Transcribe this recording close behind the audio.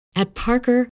At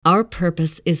Parker, our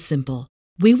purpose is simple.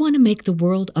 We want to make the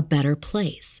world a better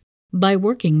place by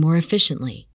working more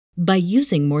efficiently, by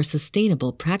using more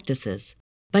sustainable practices,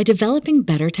 by developing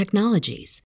better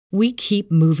technologies. We keep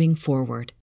moving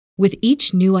forward. With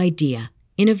each new idea,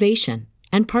 innovation,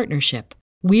 and partnership,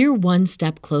 we're one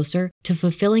step closer to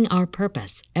fulfilling our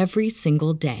purpose every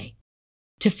single day.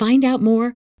 To find out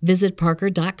more, visit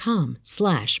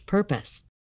parker.com/purpose.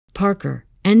 Parker,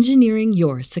 engineering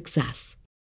your success.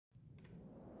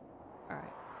 All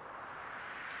right.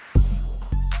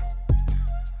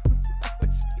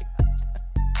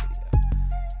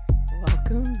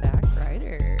 Welcome back,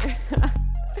 Ryder.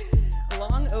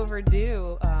 Long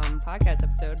overdue podcast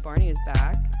episode. Barney is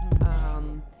back.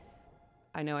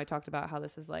 I know I talked about how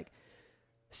this is like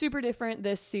super different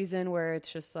this season, where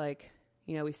it's just like,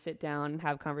 you know, we sit down and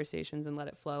have conversations and let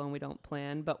it flow and we don't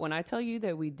plan. But when I tell you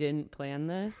that we didn't plan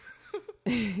this,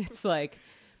 it's like,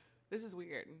 this is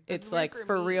weird. It's like,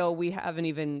 for real, we haven't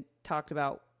even talked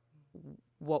about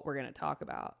what we're going to talk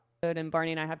about. And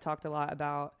Barney and I have talked a lot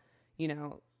about, you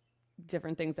know,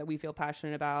 different things that we feel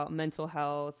passionate about, mental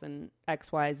health and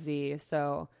XYZ.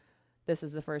 So this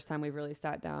is the first time we've really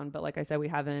sat down. But like I said, we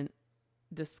haven't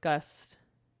discussed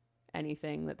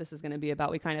anything that this is going to be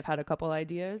about. We kind of had a couple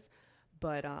ideas,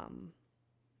 but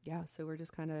yeah, so we're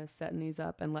just kind of setting these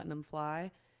up and letting them fly,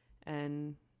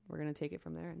 and we're going to take it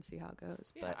from there and see how it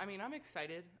goes. Yeah, but I mean, I'm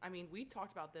excited. I mean, we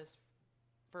talked about this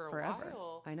for forever. A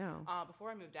while. I know. Before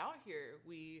I moved out here,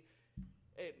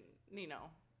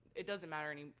 it doesn't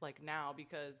matter now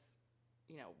because,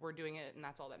 you know, we're doing it and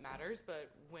that's all that matters. But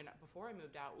before I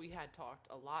moved out, we had talked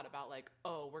a lot about like,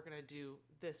 oh, we're going to do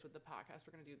this with the podcast.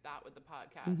 We're going to do that with the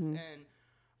podcast. Mm-hmm. And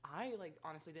I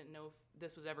honestly didn't know if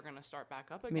this was ever going to start back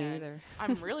up again. Me neither.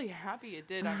 I'm really happy it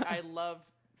did. I love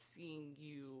seeing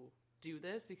you do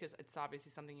this because it's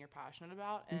obviously something you're passionate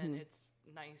about. And Mm-hmm. it's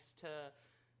nice to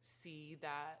see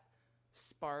that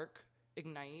spark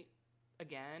ignite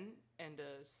again and to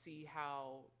see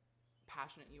how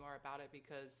passionate you are about it,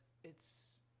 because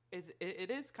it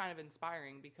is kind of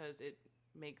inspiring, because it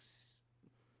makes,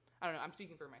 I don't know, I'm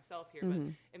speaking for myself here, Mm-hmm.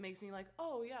 but it makes me like,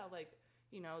 oh yeah, like,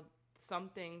 you know, some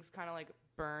things kind of like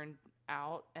burn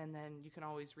out and then you can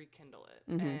always rekindle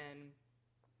it. Mm-hmm. And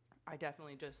I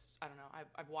definitely just, I don't know,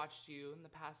 I've watched you in the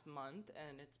past month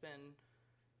and it's been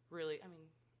really, I mean,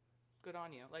 good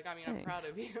on you. Like, I mean, Thanks. I'm proud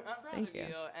of you. I'm proud Thank of you.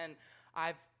 And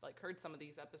I've like heard some of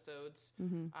these episodes,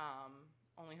 Mm-hmm.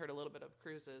 only heard a little bit of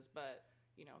Cruises, but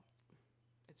you know,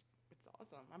 it's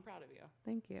awesome. I'm proud of you.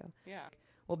 Thank you. Yeah.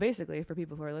 Well, basically, for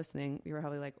people who are listening, you were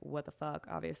probably like, what the fuck?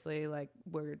 Obviously, like,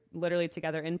 we're literally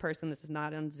together in person. This is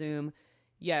not on Zoom.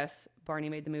 Yes, Barney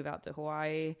made the move out to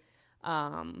Hawaii.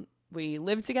 We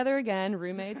lived together again,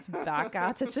 roommates, back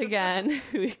at it again.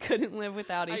 We couldn't live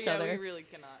without each other. Yeah, we really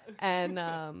cannot.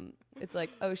 And it's like,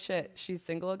 oh shit, she's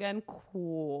single again?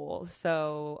 Cool.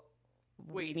 So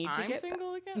Wait, we need to I'm get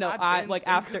single again? No, I've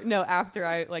been single. after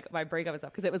I like my breakup and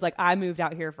stuff, because it was like I moved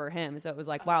out here for him. So it was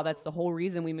like, wow, that's the whole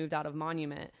reason we moved out of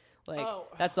Monument. Like,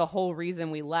 that's the whole reason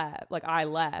we left. Like, I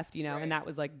left, you know, Right. and that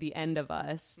was like the end of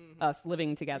us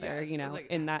living together, Yes, you it was know, like-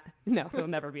 in that, no, there'll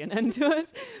never be an end to us.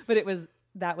 But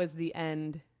that was the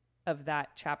end of that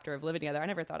chapter of living together. I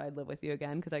never thought I'd live with you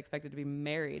again because I expected to be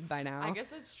married by now. I guess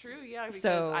that's true, yeah, because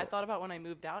So- I thought about when I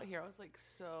moved out here, I was like,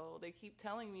 so they keep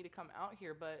telling me to come out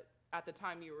here, but at the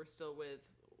time you were still with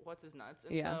what's his nuts,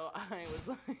 and Yeah. so I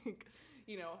was like,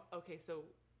 you know, okay, so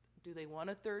do they want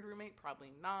a third roommate?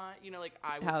 Probably not. You know, like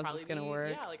I would How's probably this gonna be,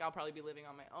 work? yeah, like I'll probably be living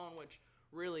on my own, which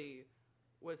really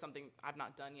was something I've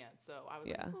not done yet. So I was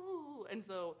Yeah. like, ooh, and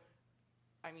so,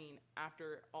 I mean,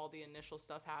 after all the initial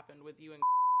stuff happened with you and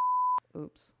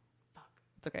Oops. fuck,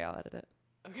 It's okay. I'll edit it.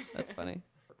 okay, That's funny.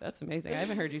 That's amazing. I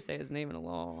haven't heard you say his name in a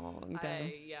long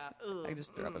time. I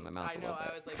just threw up in my mouth I a know. little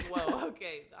I bit. was like, whoa,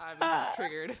 okay, I'm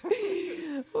triggered.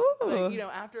 Ooh. But, you know,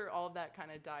 after all of that kind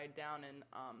of died down and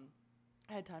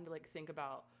I had time to like think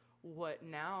about what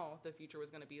now the future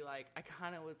was going to be like, I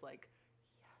kind of was like,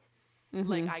 yes. Mhm.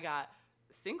 Like I got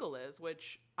Single Liz,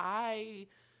 which I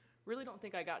really don't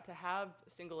think I got to have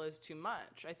Single Liz too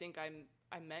much. I think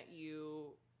I met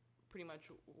you pretty much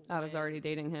I was already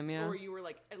dating him, yeah. or you were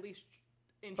like at least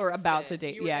interested. Or about to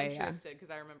date, You were yeah. interested because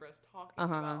I remember us talking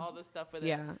Uh-huh. about all this stuff with it.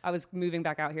 Yeah, I was moving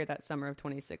back out here that summer of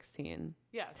 2016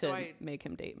 Yeah, to so I make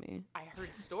him date me.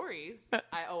 heard stories.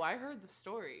 I heard the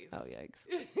stories. Oh, yikes.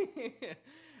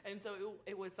 And so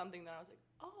it was something that I was like,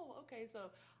 oh, okay,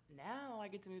 so now I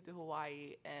get to move to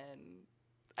Hawaii and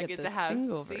I Get get the to have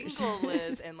single single version.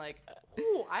 Liz and like,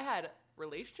 ooh, I had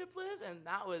relationship Liz and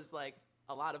that was like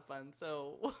a lot of fun.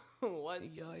 So what's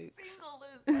Yikes. single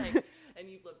Liz like? And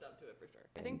you've lived up to it for sure.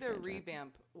 I think the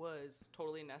revamp was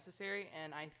totally necessary,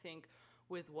 and I think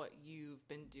with what you've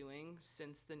been doing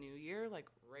since the new year, like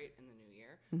right in the new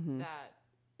year, that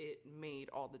it made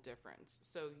all the difference.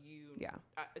 So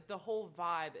the whole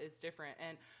vibe is different.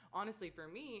 And honestly, for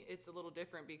me, it's a little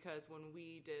different because when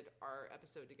we did our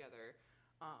episode together,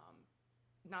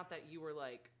 not that you were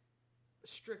like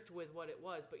strict with what it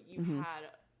was, but you had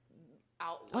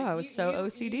out. Like, I was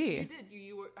OCD. You did.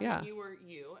 You were. I mean, you were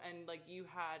you, and like you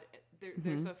had.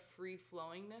 There's a free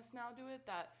flowingness now to it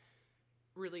that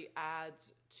really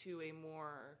adds to a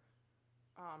more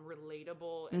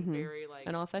relatable and very like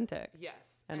and authentic. Yes,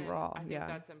 and raw. I think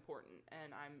that's important,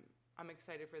 and I'm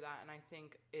excited for that, and I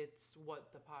think it's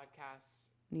what the podcast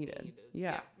needed.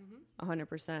 Yeah,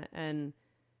 100%.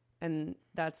 And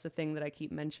that's the thing that I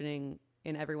keep mentioning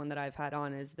in everyone that I've had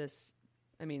on is this.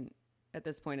 I mean, at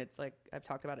this point, it's like I've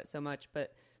talked about it so much,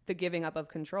 but the giving up of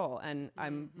control, and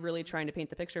I'm really trying to paint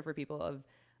the picture for people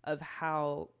of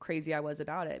how crazy I was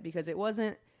about it, because it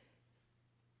wasn't.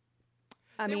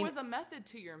 There was a method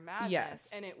to your madness,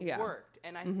 and it worked.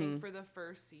 And I think for the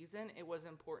first season, it was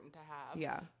important to have.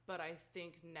 Yeah. But I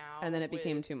think now, and then it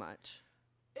became too much.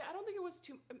 I don't think it was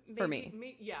too for me.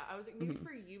 I was like maybe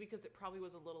for you because it probably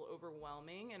was a little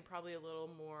overwhelming and probably a little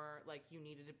more like you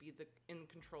needed to be in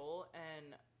control,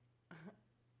 and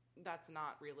that's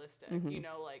not realistic. You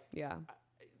know, like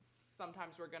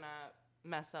sometimes we're gonna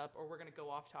mess up, or we're gonna go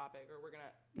off topic, or we're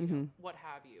gonna you know, what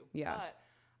have you. Yeah. But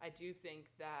I do think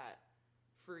that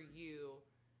for you,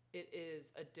 it is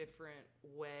a different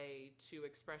way to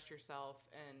express yourself,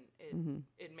 and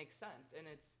it makes sense, and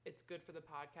it's good for the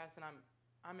podcast, and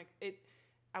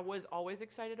I was always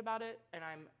excited about it, and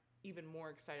I'm even more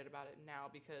excited about it now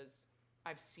because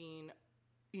I've seen,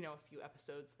 you know, a few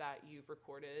episodes that you've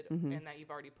recorded and that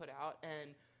you've already put out,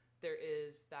 and there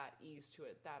is that ease to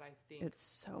it that I think it's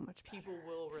so much better. People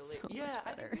will relate. So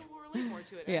I think people will relate more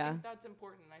to it. I think that's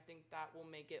important. I think that will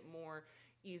make it more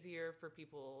easier for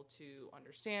people to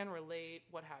understand, relate,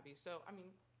 what have you. So, I mean,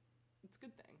 it's a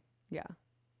good thing. Yeah.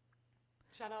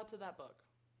 Shout out to that book.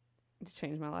 It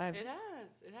changed my life. It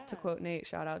has. To quote Nate,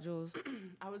 shout out Jules.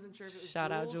 I wasn't sure if it was shout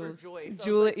Jules out Jules. or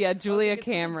Joyce. Julia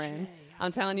Cameron.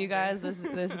 I'm telling you guys,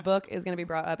 this book is going to be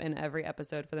brought up in every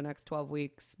episode for the next 12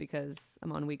 weeks because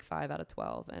I'm on week 5 out of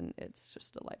 12, and it's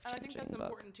just a life-changing book. I think that's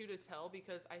important too to tell,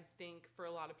 because I think for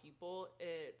a lot of people,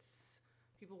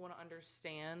 people want to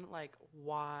understand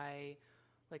why,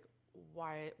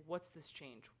 what's this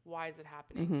change? Why is it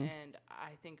happening? And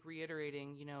I think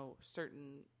reiterating, you know,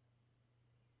 certain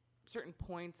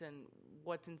points and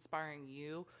what's inspiring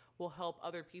you will help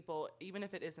other people, even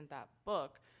if it isn't that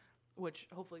book, which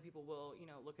hopefully people will, you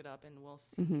know, look it up and will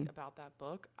see about that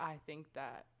book. I think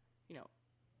that, you know,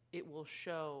 it will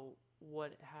show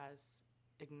what has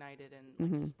ignited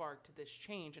and sparked this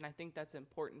change. And I think that's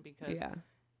important because,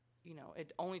 you know,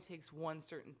 it only takes one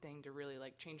certain thing to really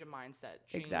change a mindset.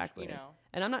 Exactly. You know?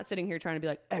 And I'm not sitting here trying to be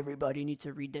like, everybody needs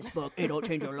to read this book. It'll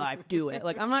change your life. Do it.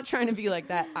 I'm not trying to be like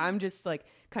that. I'm just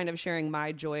kind of sharing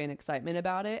my joy and excitement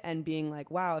about it and being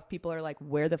like, wow, if people are like,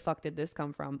 where the fuck did this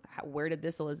come from? Where did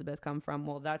this Elizabeth come from?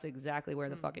 Well, that's exactly where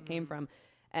the fuck it came from.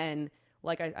 And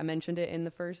like I mentioned it in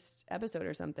the first episode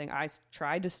or something, I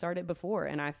tried to start it before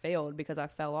and I failed because I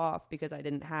fell off because I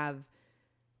didn't have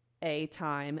A,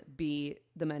 time, B,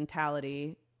 the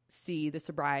mentality, C, the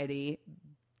sobriety,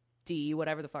 D,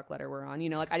 whatever the fuck letter we're on. You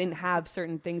know, I didn't have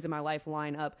certain things in my life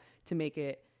line up to make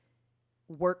it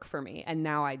work for me. And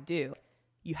now I do.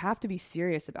 You have to be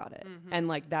serious about it. And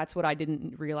that's what I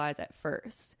didn't realize at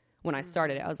first when I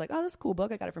started it. I was like, oh, this is a cool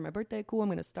book. I got it for my birthday. Cool. I'm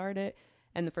going to start it.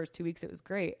 And the first 2 weeks it was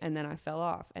great. And then I fell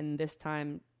off. And this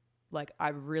time, I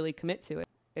really commit to it.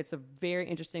 It's a very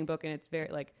interesting book. And it's very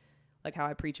like how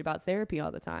I preach about therapy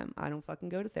all the time. I don't fucking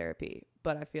go to therapy,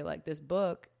 but I feel like this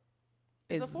book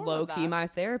is low key my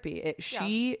therapy.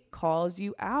 She calls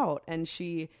you out, and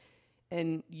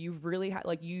you really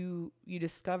you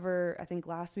discover, I think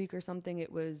last week or something,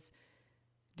 it was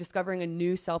discovering a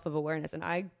new self of awareness. And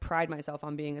I pride myself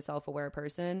on being a self-aware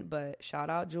person, but shout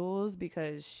out Jules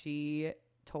because she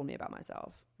told me about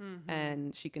myself.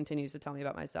 And she continues to tell me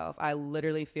about myself. I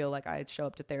literally feel like I show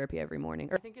up to therapy every morning.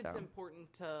 I think it's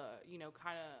important to, you know,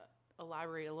 kind of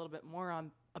elaborate a little bit more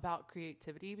about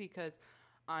creativity, because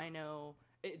I know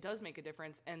it does make a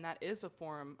difference, and that is a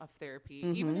form of therapy.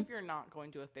 Even if you're not going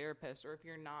to a therapist or if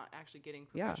you're not actually getting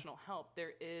professional help,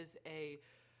 there is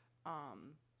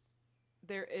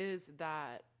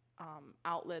that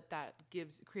outlet that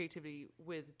gives creativity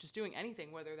with just doing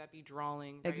anything, whether that be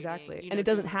drawing, writing, exactly. And it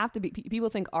doesn't have to be, people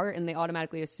think art and they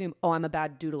automatically assume, oh, I'm a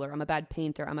bad doodler, I'm a bad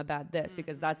painter, I'm a bad this,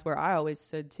 because that's where I always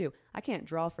stood too. I can't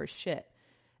draw for shit.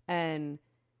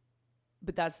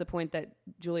 But that's the point that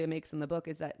Julia makes in the book,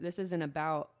 is that this isn't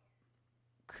about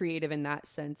creative in that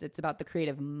sense. It's about the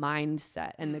creative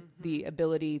mindset and the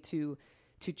ability to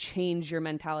change your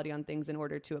mentality on things in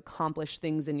order to accomplish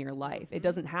things in your life. It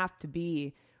doesn't have to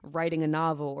be writing a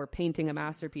novel or painting a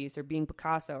masterpiece or being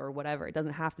Picasso or whatever. It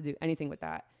doesn't have to do anything with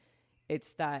that.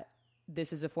 It's that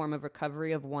this is a form of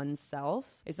recovery of oneself.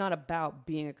 It's not about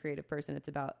being a creative person. It's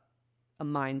about a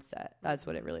mindset. That's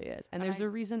what it really is. And there's a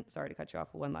reason, sorry to cut you off,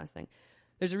 one last thing.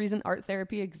 There's a reason art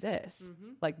therapy exists.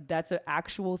 Like, that's an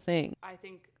actual thing. I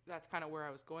think that's kind of where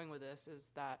I was going with this, is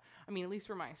that, I mean, at least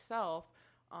for myself,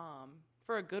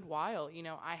 for a good while, you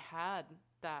know, I had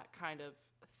that kind of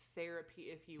therapy,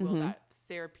 if you will, that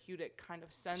therapeutic kind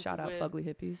of sense. Shout out Fugly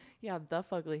Hippies. Yeah, the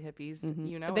Fugly Hippies.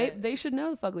 You know, they should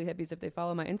know the Fugly Hippies if they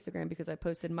follow my Instagram, because I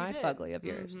posted my Fugly of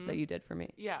yours that you did for me.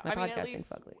 Yeah, my I podcasting mean,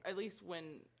 Fugly. at least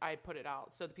when I put it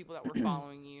out, so the people that were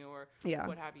following you or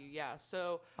what have you. Yeah,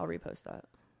 so I'll repost that.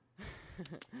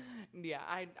 Yeah,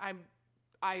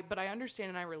 but I understand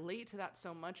and I relate to that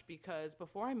so much, because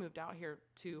before I moved out here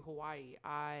to Hawaii,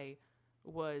 I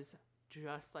was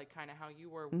just like kind of how you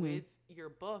were with your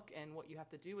book and what you have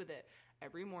to do with it.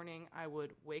 Every morning I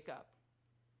would wake up,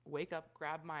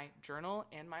 grab my journal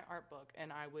and my art book,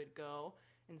 and I would go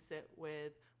and sit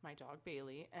with my dog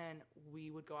Bailey, and we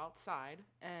would go outside,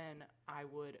 and I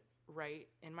would write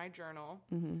in my journal,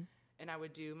 and I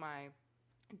would do my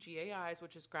GAIs,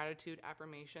 which is gratitude,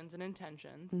 affirmations, and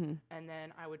intentions, and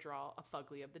then I would draw a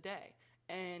Fugly of the day.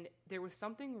 And there was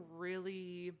something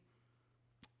really,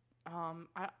 I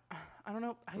don't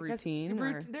know, routine.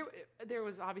 There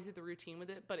was obviously the routine with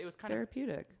it, but it was kind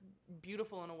therapeutic, of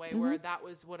beautiful in a way where that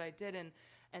was what I did,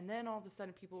 and then all of a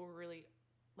sudden people were really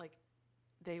like,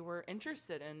 they were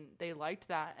interested and they liked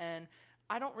that, and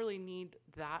I don't really need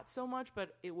that so much,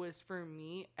 but it was for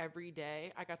me every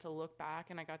day. I got to look back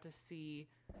and I got to see,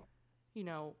 you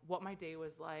know, what my day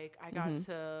was like. I got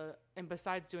to, and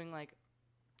besides doing like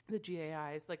the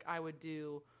GAIs, like I would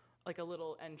do like a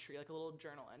little entry, like a little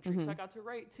journal entry. So I got to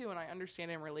write too. And I understand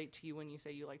and relate to you when you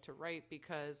say you like to write,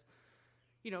 because,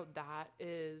 you know, that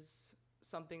is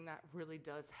something that really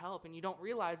does help, and you don't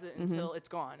realize it until it's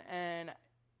gone. And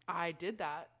I did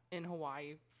that in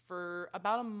Hawaii for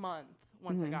about a month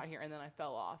once I got here, and then I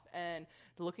fell off. And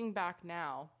looking back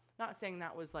now, not saying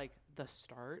that was like the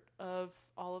start of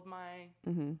all of my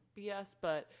BS,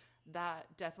 but that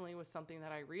definitely was something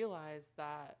that I realized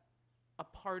that a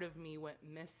part of me went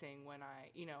missing when I,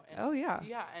 you know. And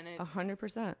yeah, and it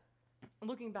 100%.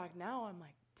 Looking back now, I'm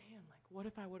like, damn, like what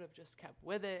if I would have just kept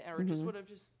with it, or just would have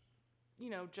just, you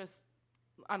know, just,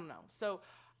 I don't know. So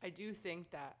I do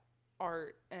think that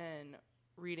art and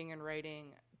reading and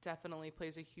writing definitely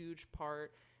plays a huge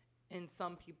part in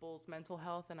some people's mental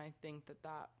health, and I think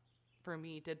that for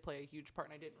me did play a huge part,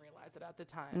 and I didn't realize it at the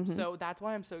time. So that's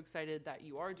why I'm so excited that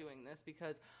you are doing this,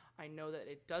 because I know that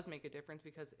it does make a difference,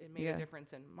 because it made a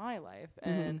difference in my life.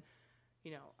 And you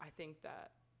know, I think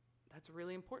that that's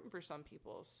really important for some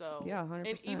people. So yeah, 100%.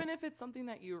 And even if it's something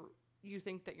that you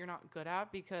think that you're not good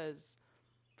at, because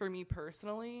for me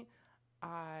personally,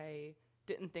 I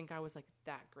didn't think I was like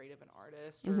that great of an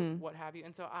artist or what have you.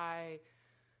 And so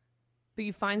but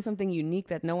you find something unique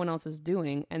that no one else is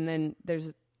doing. And then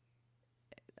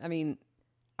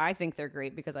I think they're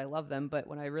great because I love them. But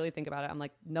when I really think about it, I'm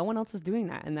like, no one else is doing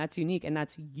that. And that's unique. And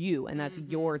that's you. And that's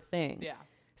your thing. Yeah.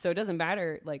 So it doesn't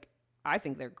matter. Like, I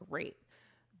think they're great.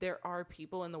 There are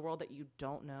people in the world that you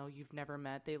don't know, you've never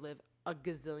met. They live a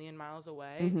gazillion miles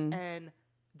away, and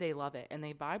they love it and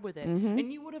they vibe with it.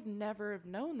 And you would have never have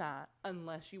known that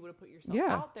unless you would have put yourself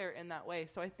out there in that way.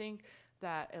 So I think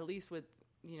that at least with,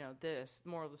 you know, this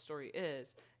moral of the story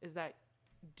is that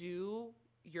do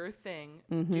your thing,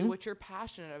 do what you're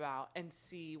passionate about, and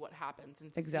see what happens,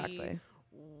 and see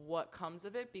what comes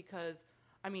of it. Because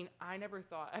I mean, I never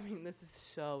thought, I mean, this is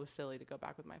so silly to go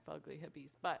back with my Fugly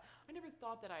Hippies, but I never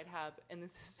thought that I'd have, and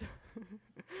this is,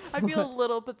 I feel a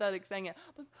little pathetic saying it,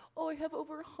 but, I have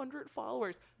over 100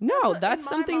 followers. No, that's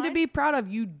something to be proud of.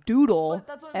 You doodle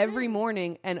every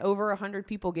morning, and over 100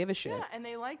 people give a shit. Yeah, and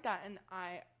they like that, and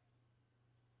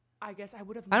I guess I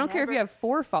would have. I don't care if you have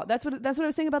 4 followers. That's what I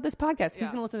was saying about this podcast. Who's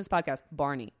going to listen to this podcast?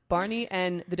 Barney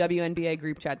and the WNBA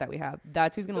group chat that we have.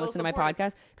 That's who's going to listen to my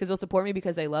podcast, because they'll support me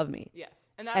because they love me. Yes,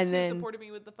 and that's who supported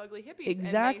me with the Fugly Hippies.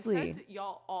 Exactly. And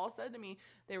y'all all said to me,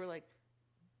 they were like,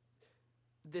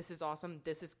 "This is awesome.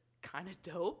 This is kind of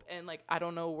dope." And like, I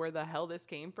don't know where the hell this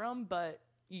came from, but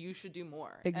you should do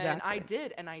more. Exactly.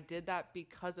 And I did that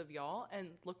because of y'all. And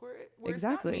look where exactly. it's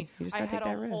got me. You just I gotta had take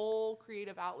that a risk. whole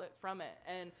creative outlet from it,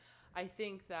 and I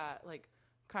think that, like,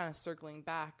 kind of circling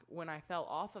back, when I fell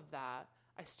off of that,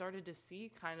 I started to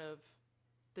see kind of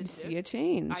you see a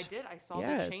change. I did. I saw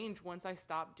the change once I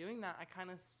stopped doing that. I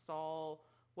kind of saw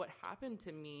what happened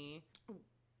to me.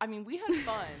 I mean, we had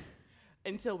fun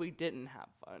until we didn't have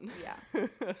fun. Yeah.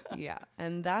 Yeah.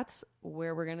 And that's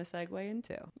where we're going to segue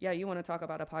into. Yeah. You want to talk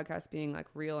about a podcast being like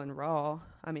real and raw.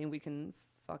 I mean, we can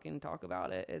fucking talk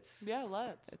about it.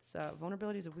 Let's.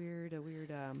 Vulnerability is a weird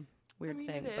thing.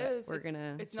 It but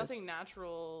is. It's nothing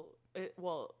natural.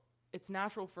 It's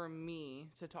natural for me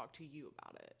to talk to you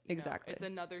about it. Exactly. It's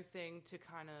another thing to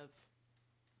kind of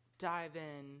dive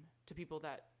in to people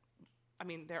that, I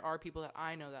mean, there are people that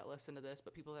I know that listen to this,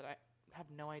 but people that I have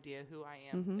no idea who I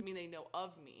am. Mm-hmm. I mean, they know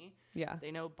of me. Yeah.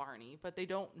 They know Barney, but they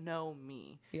don't know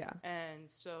me. Yeah. And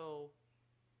so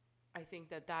I think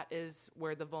that is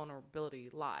where the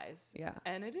vulnerability lies. Yeah.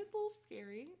 And it is a little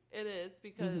scary. It is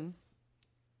because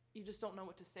you just don't know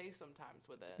what to say sometimes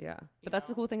with it. Yeah. But that's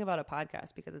the cool thing about a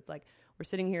podcast, because it's like we're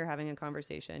sitting here having a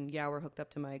conversation. Yeah, we're hooked up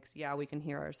to mics. Yeah, we can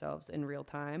hear ourselves in real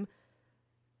time.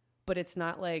 But it's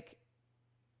not like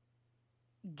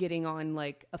getting on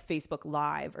like a Facebook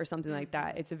Live or something like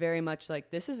that. It's a very much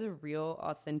like, this is a real,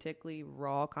 authentically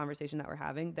raw conversation that we're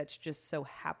having that's just so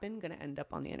going to end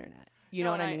up on the internet. You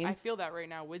know what I mean? I feel that right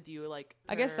now with you. Like,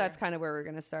 I guess that's kind of where we're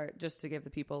going to start, just to give the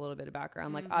people a little bit of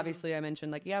background. Like, obviously I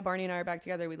mentioned like, yeah, Barney and I are back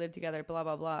together. We live together, blah,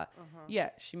 blah, blah. Yeah.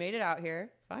 She made it out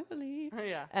here finally.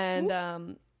 Yeah. And,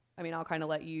 I mean, I'll kind of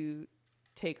let you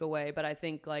take away, but I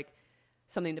think like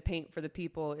something to paint for the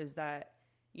people is that,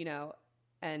 you know,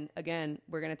 and again,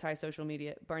 we're going to tie social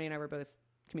media. Barney and I were both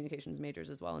communications majors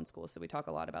as well in school. So we talk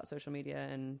a lot about social media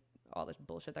and all the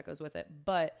bullshit that goes with it.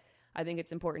 But I think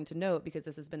it's important to note, because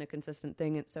this has been a consistent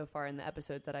thing so far in the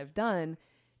episodes that I've done,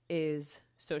 is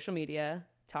social media,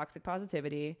 toxic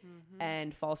positivity,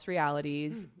 and false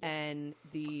realities, and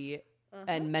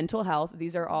and mental health.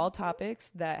 These are all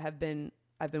topics that I've been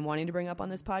wanting to bring up on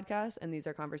this podcast. And these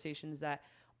are conversations that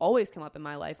always come up in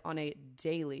my life on a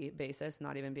daily basis,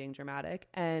 not even being dramatic.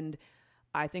 And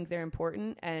I think they're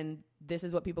important, and this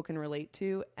is what people can relate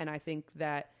to. And I think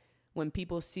that when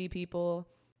people see people,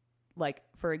 like,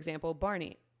 for example,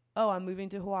 Barney, oh, I'm moving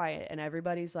to Hawaii, and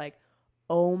everybody's like,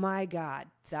 oh my God,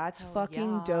 that's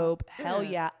fucking dope. Hell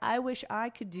yeah. I wish I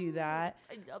could do that.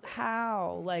 I love it.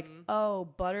 How? Like, oh,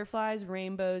 butterflies,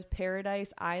 rainbows,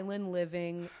 paradise, island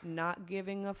living, not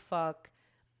giving a fuck.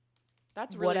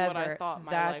 That's really what I thought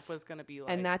my life was going to be like.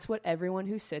 And that's what everyone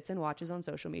who sits and watches on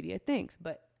social media thinks.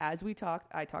 But as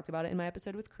I talked about it in my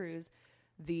episode with Cruz,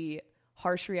 the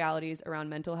harsh realities around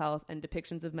mental health and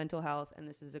depictions of mental health. And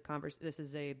this is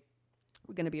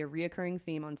going to be a reoccurring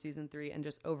theme on season 3 and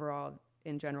just overall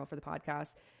in general for the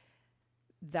podcast.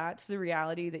 That's the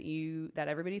reality that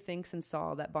everybody thinks and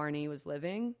saw that Barney was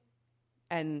living.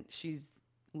 And she's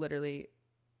literally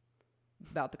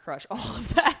about to crush all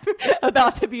of that.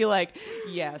 About to be like,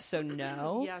 yeah, so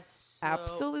no. Yes, so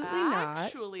absolutely not.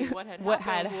 Actually, what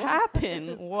had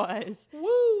happened was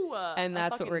woo, and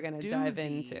that's what we're going to dive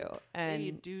into. And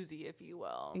a doozy, if you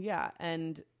will. Yeah,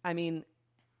 and I mean,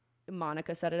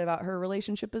 Monica said it about her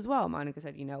relationship as well. Monica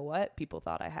said, you know what? People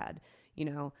thought I had, you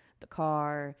know, the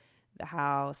car, the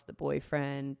house, the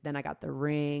boyfriend. Then I got the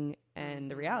ring. And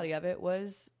the reality of it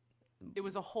was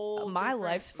a whole my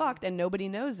life's fucked, and nobody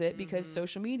knows it because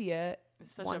social media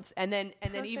wants. And then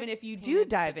even if you do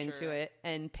dive into it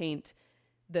and paint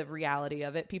the reality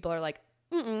of it, people are like,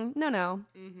 no.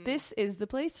 This is the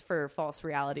place for false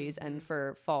realities and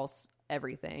for false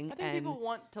everything. I think people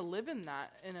want to live in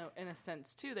that in a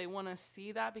sense too. They want to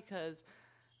see that because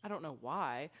I don't know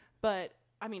why, but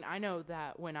I mean, I know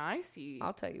that when I see,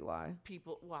 I'll tell you why.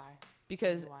 People, why?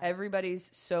 Because everybody's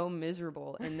so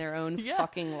miserable in their own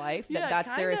fucking life that that's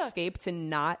kinda their escape to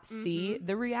not see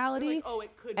the reality. Like, oh,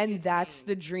 it could and be that's changed.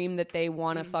 the dream that they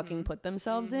want to fucking put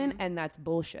themselves in, and that's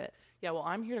bullshit. Yeah, well,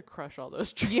 I'm here to crush all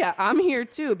those dreams. Yeah, I'm here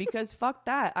too, because fuck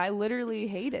that. I literally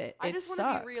hate it. I just want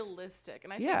to be realistic.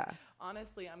 And I think,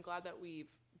 honestly, I'm glad that we've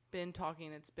been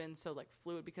talking. It's been so like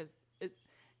fluid because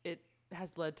it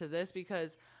has led to this,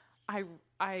 because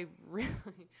I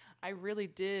really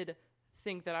did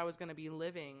think that I was going to be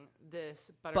living this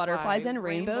butterflies and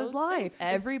rainbows life.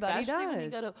 Everybody especially does. when you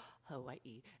go to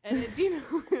Hawaii, and it's,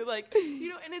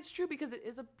 and it's true because it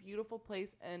is a beautiful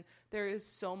place and there is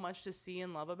so much to see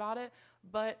and love about it.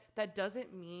 But that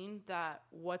doesn't mean that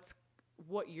what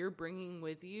you're bringing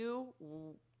with you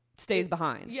stays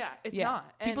behind. Yeah, it's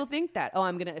not. And people think that, oh,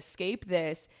 I'm going to escape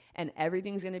this and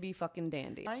everything's going to be fucking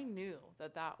dandy. I knew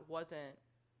that wasn't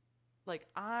like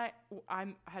I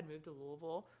had moved to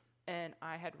Louisville. And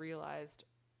I had realized,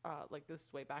 like this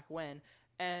is way back when,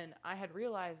 and I had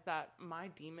realized that my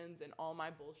demons and all my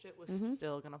bullshit was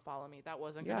still going to follow me. That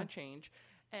wasn't going to change.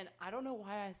 And I don't know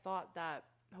why I thought that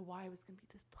Hawaii was going to be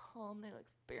this whole new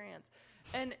experience.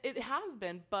 And it has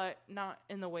been, but not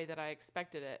in the way that I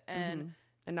expected it. And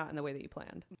not in the way that you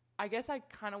planned. I guess I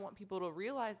kind of want people to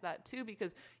realize that too,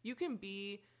 because you can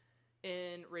be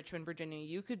in Richmond, Virginia,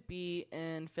 you could be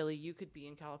in Philly, you could be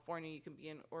in California, you can be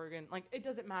in Oregon. Like, it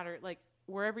doesn't matter. Like,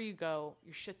 wherever you go,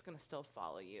 your shit's going to still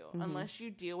follow you unless you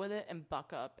deal with it and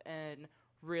buck up and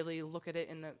really look at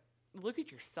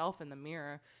yourself in the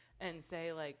mirror and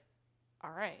say, like,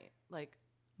 all right, like,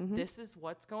 this is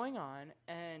what's going on,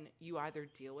 and you either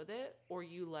deal with it or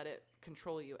you let it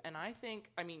control you. And I think,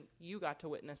 I mean, you got to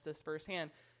witness this firsthand.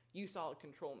 You saw it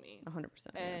control me. 100%.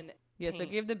 And so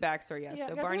give the backstory. Yes. Yeah,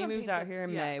 So guys, Barney I'm gonna moves paint out here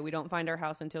in May. We don't find our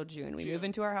house until June. We move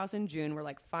into our house in June. We're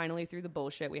like finally through the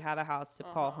bullshit. We have a house to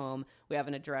call home. We have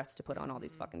an address to put on all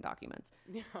these fucking documents.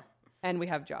 Yeah. And we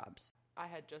have jobs. I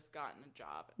had just gotten a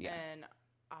job. Yeah. And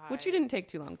which you didn't take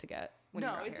too long to get. When no,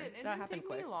 you were out it here. didn't. It That didn't happened take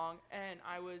quick. me long. And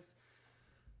I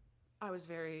was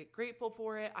very grateful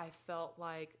for it. I felt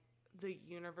like the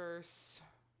universe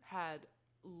had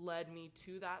led me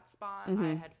to that spot.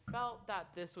 I had felt that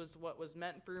this was what was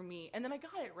meant for me. And then I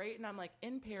got it, right? And I'm like,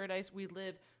 in paradise, we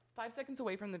live 5 seconds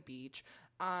away from the beach.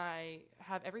 I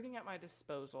have everything at my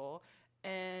disposal.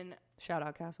 And Shout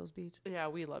out Castles Beach. yeah,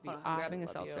 we love you. I'm grabbing a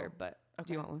love seltzer, you. but do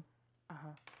Okay. you want one? Uh-huh.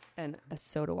 And a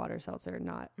soda water seltzer,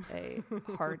 not a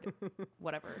hard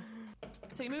whatever.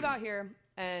 So you move out here,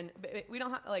 and we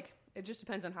don't have, like, it just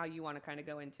depends on how you want to kind of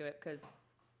go into it, because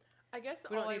I guess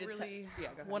we don't all I need to really go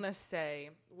ahead. want to say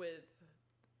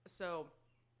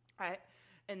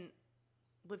and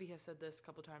Livy has said this a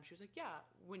couple times. She was like, yeah,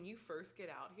 when you first get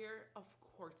out here, of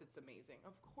course it's amazing.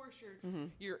 Of course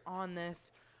you're on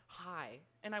this high.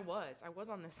 And I was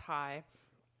on this high.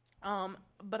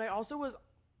 But I also was,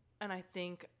 and I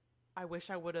think I wish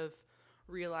I would have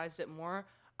realized it more.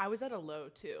 I was at a low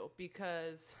too,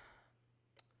 because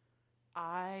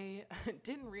I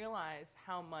didn't realize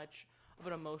how much of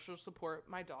an emotional support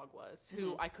my dog was,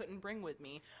 who I couldn't bring with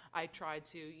me. I tried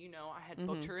to, I had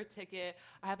booked her a ticket.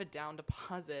 I have a down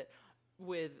deposit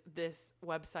with this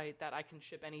website that I can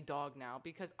ship any dog now,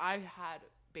 because I had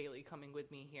Bailey coming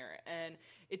with me here, and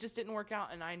it just didn't work out.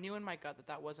 And I knew in my gut that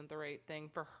that wasn't the right thing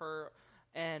for her,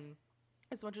 and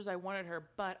as much as I wanted her,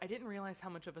 but I didn't realize how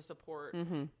much of a support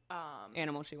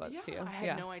animal she was to you. I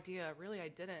had no idea. Really, I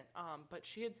didn't. But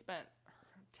she had spent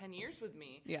 10 years with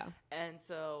me. Yeah. And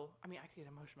so, I mean, I could get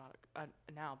emotional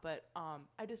now, but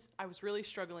I was really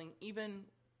struggling even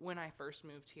when I first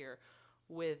moved here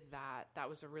with that. That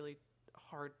was a really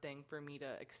hard thing for me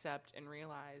to accept and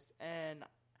realize. And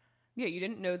yeah, you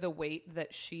didn't know the weight that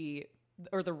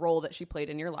or the role that she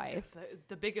played in your life.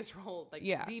 The biggest role, like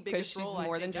yeah, the biggest she's role,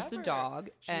 more I than think, just ever. a dog.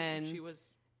 And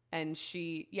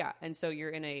so you're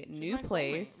in a new my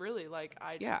place. soulmate, really, like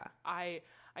I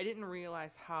didn't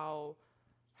realize how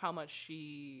much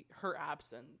her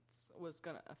absence was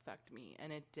going to affect me,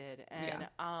 and it did. And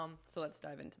so let's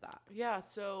dive into that. Yeah,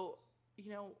 so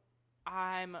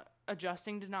I'm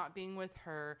adjusting to not being with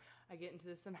her. I get into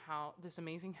this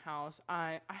amazing house.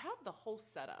 I have the whole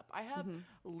setup. I have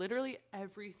literally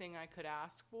everything I could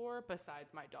ask for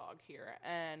besides my dog here,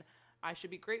 and I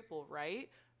should be grateful, right?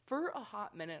 For a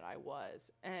hot minute I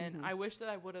was, and I wish that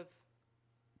I would have.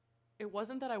 It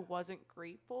wasn't that I wasn't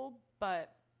grateful,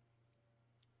 but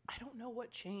I don't know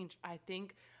what changed. I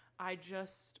think I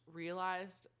just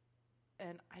realized,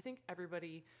 and I think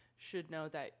everybody should know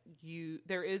that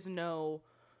there is no,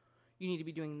 you need to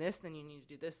be doing this, then you need to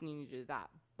do this, and you need to do that.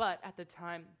 But at the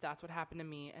time, that's what happened to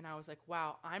me, and I was like,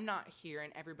 wow, I'm not here,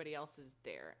 and everybody else is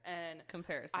there. And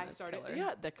comparison is killer.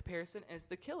 Yeah, the comparison is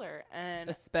the killer, and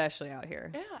especially out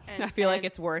here. Yeah, and I feel like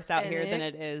it's worse out here than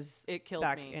it is. It killed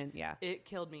back me. It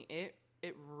killed me.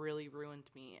 It really ruined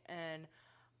me, and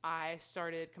I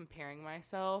started comparing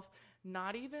myself.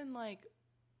 Not even like,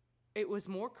 it was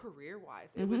more career-wise.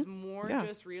 It was more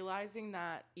just realizing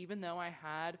that even though I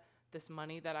had this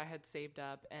money that I had saved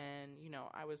up, and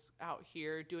I was out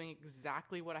here doing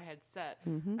exactly what I had set.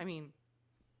 I mean,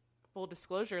 full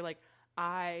disclosure, like,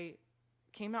 I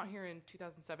came out here in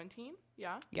 2017.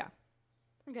 Yeah.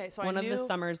 Okay, so one of the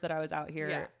summers that I was out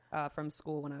here from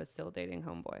school when I was still dating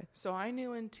Homeboy. So I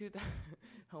knew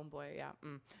Homeboy, yeah.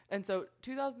 And so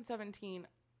 2017,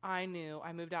 I knew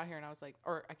I moved out here, and I was like,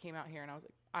 or I came out here, and I was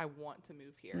like, I want to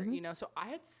move here. So I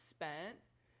had spent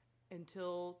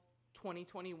until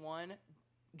 2021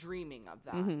 dreaming of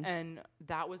that, and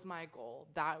that was my goal.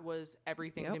 That was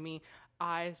everything to me.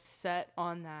 I set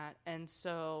on that, and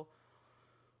so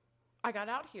I got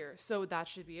out here, so that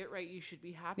should be it, right? You should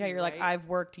be happy. Yeah, you're right? like, I've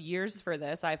worked years for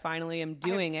this. I finally am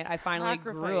doing it. I finally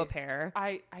grew a pair.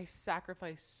 I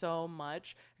sacrificed so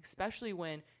much, especially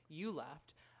when you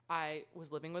left. I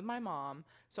was living with my mom,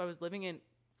 so I was living in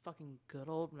fucking good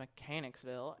old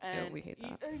Mechanicsville, and Yeah, we hate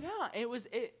that. It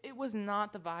was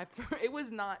not the vibe for it.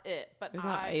 Was not it, but It was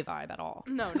not a vibe at all.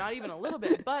 No, not even a little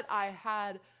bit. But I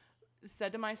had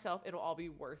said to myself, it'll all be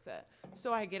worth it.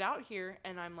 So I get out here,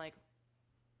 and I'm like,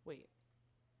 wait,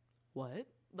 what?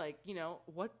 Like, you know,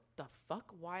 what the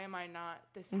fuck? Why am I not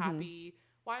this happy?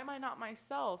 Why am I not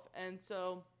myself? And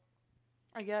so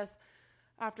I guess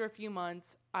after a few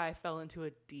months, I fell into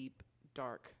a deep,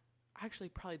 dark, actually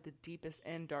probably the deepest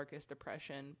and darkest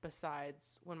depression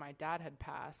besides when my dad had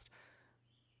passed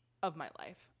of my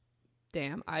life.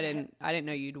 Damn, I didn't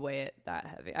know you'd weigh it that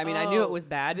heavy. I mean, I knew it was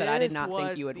bad, but I did not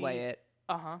think you would weigh it.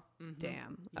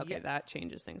 Damn. Okay, that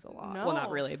changes things a lot. No, well,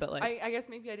 not really, but like I guess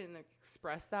maybe I didn't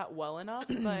express that well enough,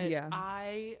 but Yeah.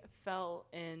 I fell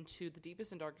into the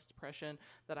deepest and darkest depression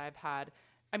that I've had.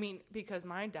 I mean, because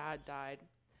my dad died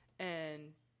in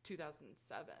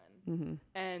 2007.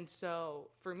 And so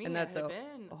for me, And that's it had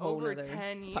been a whole over nother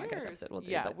 10 years. podcast episode we'll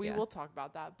do, yeah, but we yeah. will talk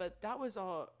about that. But that was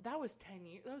 10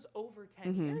 years. That was over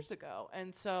 10 years ago.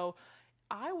 And so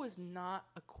I was not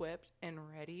equipped and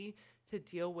ready to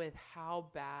deal with how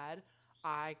bad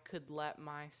I could let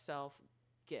myself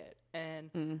get.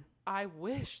 And I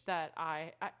wish that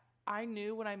I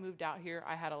knew when I moved out here,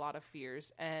 I had a lot of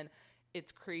fears. And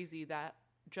it's crazy that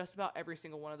just about every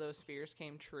single one of those fears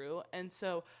came true. And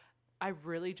so I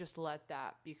really just let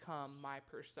that become my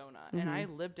persona. And I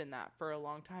lived in that for a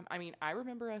long time. I mean, I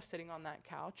remember us sitting on that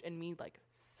couch and me like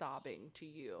sobbing to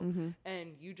you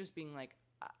and you just being like,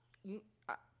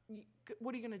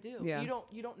 what are you going to do? Yeah.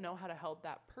 You don't know how to help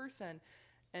that person.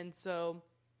 And so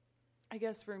I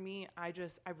guess for me, I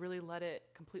really let it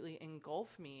completely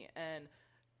engulf me and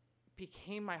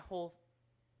became my whole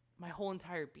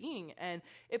entire being. And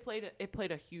it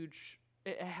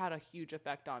had a huge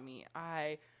effect on me.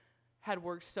 I had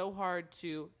worked so hard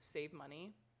to save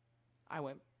money. I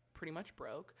went pretty much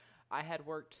broke. I had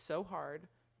worked so hard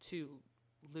to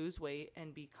lose weight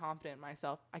and be confident in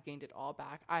myself. I gained it all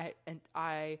back.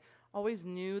 I always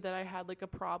knew that I had like a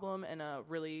problem and a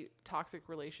really toxic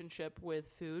relationship with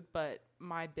food, but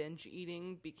my binge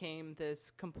eating became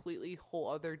this completely whole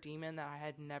other demon that I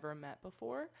had never met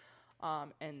before.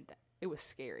 And it was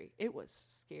scary. It was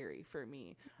scary for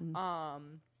me.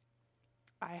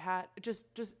 I had just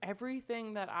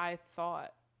everything that I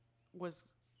thought was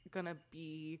gonna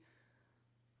be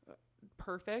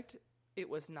perfect. It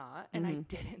was not. And I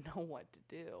didn't know what to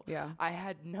do. Yeah. I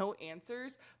had no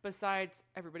answers besides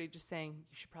everybody just saying,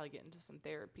 you should probably get into some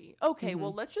therapy. Okay,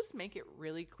 well, let's just make it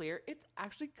really clear. It's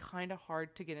actually kind of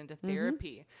hard to get into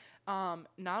therapy.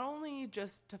 Not only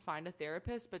just to find a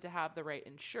therapist, but to have the right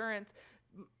insurance,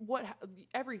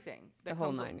 everything. That The whole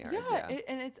comes 9 yards.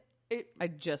 Yeah. I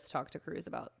just talked to Cruz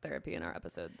about therapy in our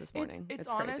episode this morning. It's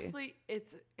crazy. honestly,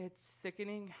 it's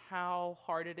sickening how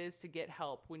hard it is to get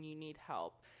help when you need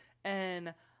help.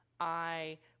 And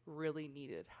I really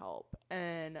needed help.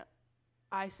 And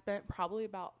I spent probably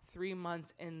about 3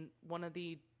 months in one of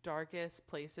the darkest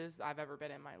places I've ever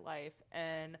been in my life.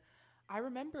 And I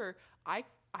remember I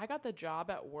got the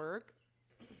job at work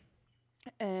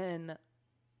and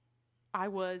I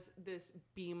was this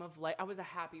beam of light. I was a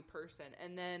happy person.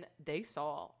 And then they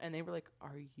saw and they were like,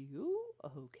 are you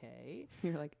okay?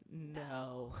 You're like,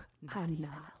 no, I'm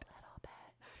not.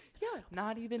 Yeah,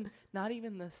 not even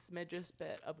the smidgest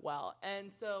bit of well.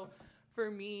 And so for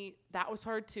me, that was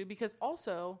hard too, because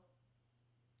also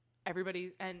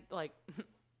everybody, and like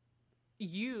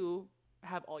you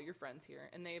have all your friends here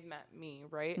and they've met me,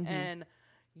 right? And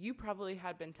you probably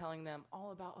had been telling them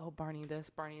all about, oh, Barney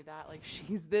this, Barney that, like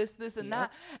she's this, and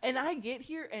that. And I get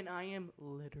here and I am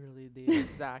literally the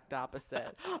exact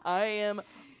opposite. I am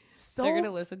so... They're going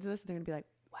to listen to this and they're going to be like,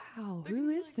 wow, who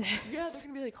is this? Yeah, they're going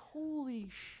to be like, holy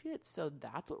shit, so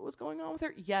that's what was going on with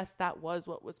her? Yes, that was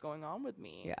what was going on with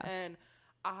me. Yeah. And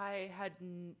I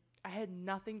had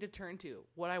nothing to turn to.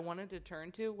 What I wanted to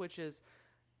turn to, which is,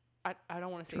 I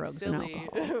don't want to say drugs silly.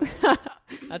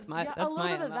 That's my yeah, that's a little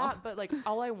my bit of ML. that, but like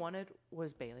all I wanted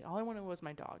was Bailey. All I wanted was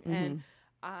my dog. And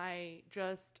I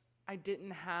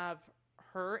didn't have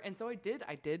her. And so I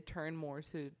did turn more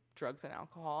to drugs and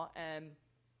alcohol. And,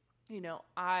 you know,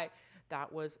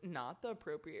 that was not the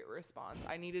appropriate response.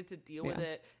 I needed to deal with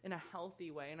it in a healthy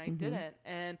way, and I didn't.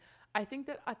 And I think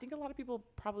a lot of people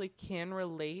probably can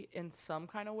relate in some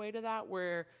kind of way to that,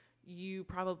 where you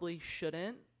probably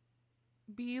shouldn't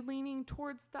be leaning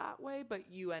towards that way,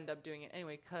 but you end up doing it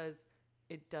anyway because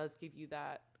it does give you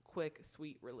that quick,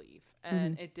 sweet relief.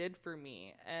 And it did for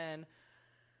me. And,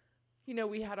 you know,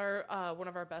 we had our one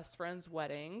of our best friends'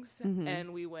 weddings,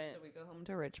 and we went. So we go home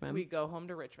to Richmond. We go home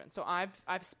to Richmond. So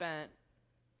I've spent,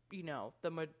 you know,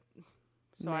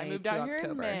 I moved to out here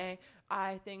October. in May.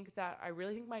 I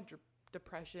really think my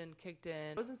depression kicked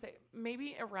in. I was gonna say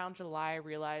maybe around July I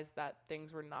realized that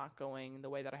things were not going the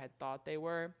way that I had thought they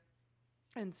were,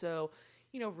 and so,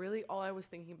 you know, really all I was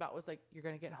thinking about was like, you're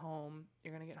gonna get home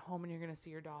and you're gonna see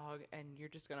your dog, and you're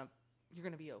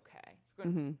gonna be okay. You're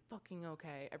gonna be fucking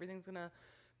okay. Everything's gonna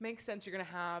make sense. You're gonna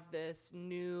have this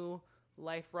new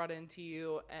life brought into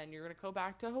you, and you're gonna go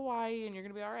back to Hawaii, and you're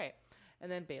gonna be all right. And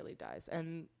then Bailey dies,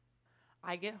 and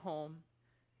I get home.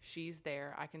 She's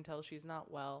there. I can tell she's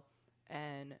not well,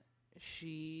 and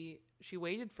she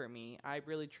waited for me. I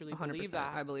really truly 100%. believe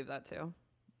that. I believe that too.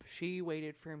 She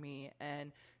waited for me,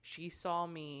 and she saw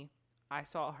me. I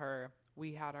saw her.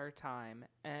 We had our time,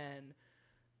 and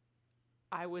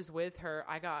I was with her.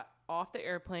 I got off the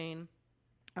airplane.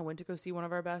 I went to go see one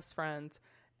of our best friends,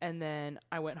 and then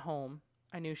I went home.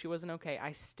 I knew she wasn't okay.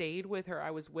 I stayed with her.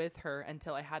 I was with her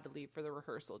until I had to leave for the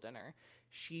rehearsal dinner.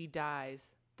 She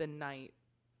dies the night.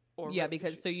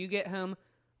 So you get home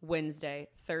Wednesday,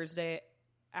 Thursday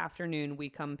afternoon, we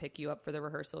come pick you up for the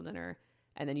rehearsal dinner,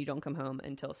 and then you don't come home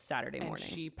until Saturday morning.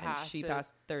 She passed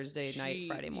Thursday night,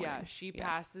 Friday morning. Yeah, she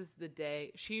passes the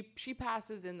day. She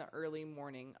passes in the early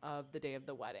morning of the day of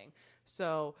the wedding.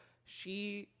 So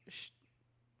she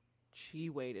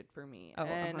waited for me. Oh,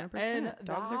 100%.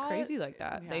 Dogs are crazy like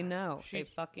that. Yeah, they know. They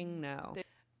fucking know.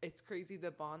 It's crazy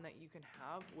the bond that you can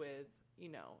have with, you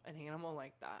know, an animal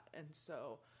like that. And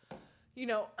so, you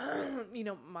know,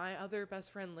 my other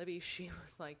best friend, Libby, she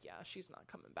was like, yeah, she's not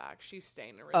coming back. She's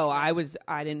staying in Richmond. Oh, I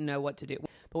didn't know what to do.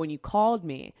 But when you called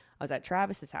me, I was at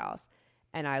Travis's house,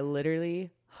 and I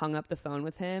literally hung up the phone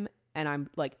with him, and I'm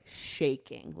like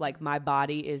shaking. Like my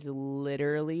body is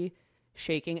literally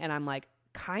shaking, and I'm like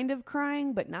kind of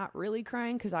crying, but not really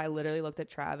crying, because I literally looked at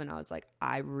Trav and I was like,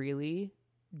 I really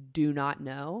do not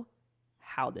know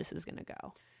how this is going to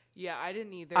go. Yeah, I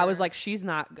didn't either. I was like, she's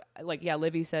not, like, yeah,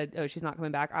 Livy said, oh, she's not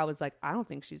coming back. I was like, I don't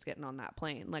think she's getting on that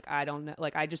plane. Like, I don't know.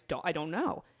 Like, I don't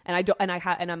know. I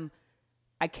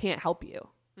can't help you.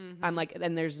 I'm like,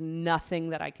 and there's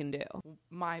nothing that I can do.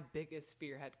 My biggest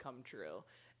fear had come true,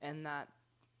 and that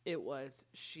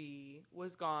she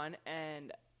was gone,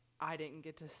 and I didn't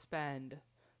get to spend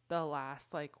the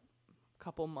last like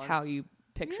couple months How you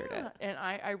pictured it. And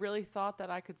I really thought that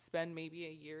I could spend maybe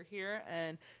a year here,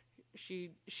 and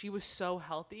she was so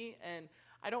healthy, and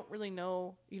I don't really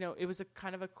know, you know, it was a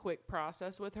kind of a quick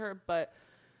process with her, but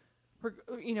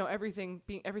you know, everything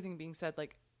being said,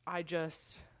 like I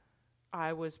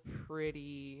was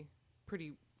pretty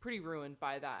ruined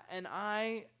by that, and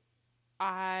I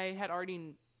had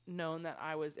already known that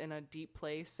I was in a deep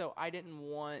place, so I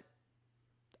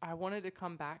wanted to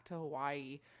come back to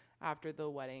Hawaii after the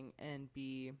wedding and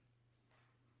be...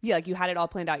 Yeah, like you had it all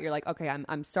planned out. You're like, okay,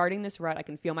 I'm starting this rut. I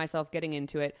can feel myself getting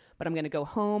into it, but I'm going to go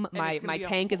home. My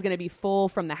tank is going to be full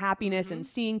from the happiness and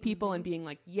seeing people and being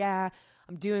like, yeah,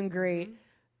 I'm doing great.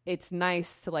 It's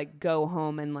nice to like go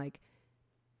home and like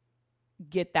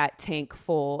get that tank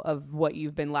full of what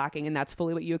you've been lacking, and that's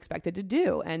fully what you expected to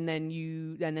do. And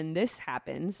then this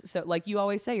happens. So like you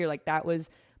always say, you're like, that was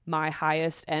my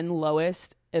highest and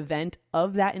lowest event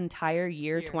of that entire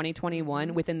year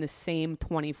 2021 within the same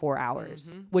 24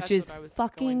 hours, which is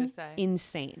fucking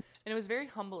insane. And it was very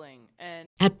humbling. And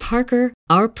at Parker,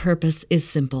 our purpose is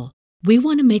simple. We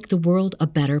want to make the world a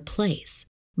better place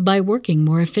by working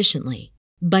more efficiently,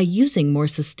 by using more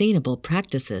sustainable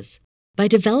practices, by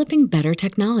developing better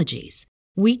technologies.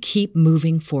 We keep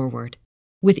moving forward.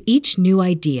 With each new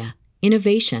idea,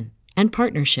 innovation, and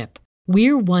partnership,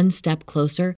 we're one step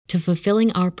closer to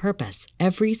fulfilling our purpose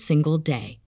every single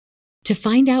day. To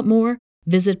find out more,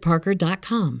 visit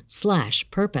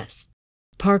parker.com/purpose.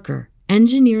 Parker,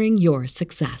 engineering your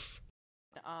success.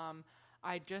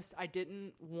 I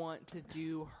didn't want to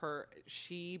do her.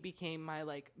 She became my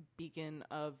like beacon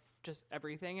of just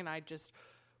everything, and I just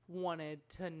wanted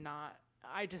to not.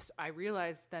 I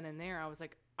realized then and there, I was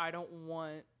like, I don't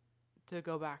want to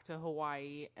go back to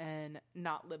Hawaii and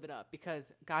not live it up,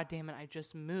 because God damn it, I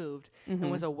just moved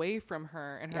and was away from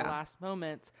her in her last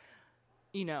moments,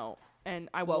 you know, and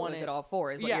what was it all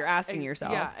for is what you're asking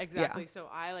yourself. Yeah, exactly. Yeah. So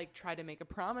I like tried to make a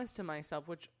promise to myself,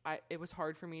 which it was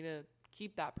hard for me to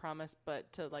keep that promise,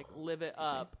 but to like live it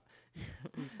up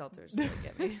These seltzers really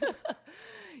get me.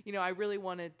 You know, I really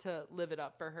wanted to live it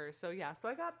up for her. So yeah, so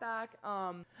I got back.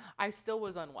 I still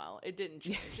was unwell. It didn't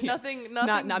change. Nothing.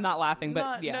 I'm not laughing,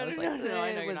 but yeah, no, I was no, like, no,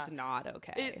 I know it you're was not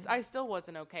okay. I still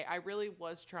wasn't okay. I really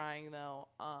was trying though.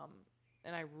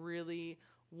 And I really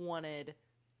wanted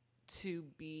to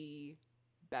be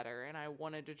better, and I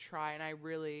wanted to try, and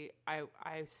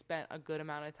I spent a good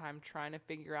amount of time trying to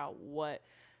figure out what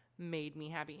made me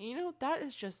happy. And you know, that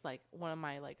is just like one of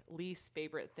my like least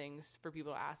favorite things for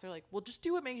people to ask. They're like, well, just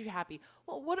do what makes you happy.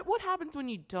 Well, what happens when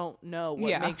you don't know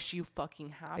what makes you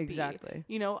fucking happy? Exactly.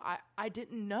 You know, I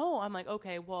didn't know. I'm like,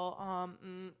 okay, well,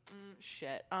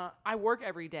 shit. I work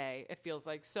every day, it feels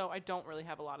like, so I don't really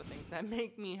have a lot of things that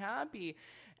make me happy.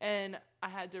 And I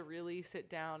had to really sit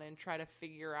down and try to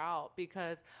figure out,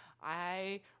 because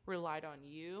I relied on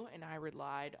you and I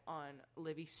relied on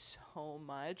Livy so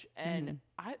much, and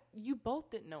you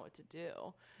both didn't know what to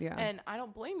do. Yeah. And I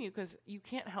don't blame you, because you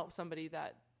can't help somebody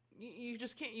that you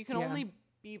just can't. You can only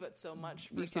be but so much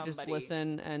for somebody. You can just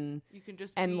listen, and you can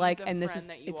just and be like the and this friend is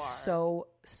that you it's are.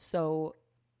 so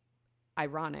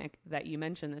ironic that you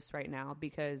mention this right now,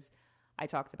 because I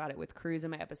talked about it with Cruz in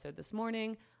my episode this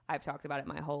morning. I've talked about it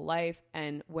my whole life,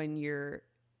 and when you're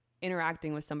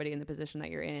interacting with somebody in the position that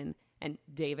you're in, and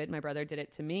David, my brother, did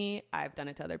it to me, I've done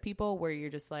it to other people, where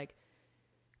you're just like,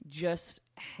 just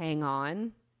hang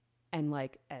on. And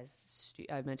like,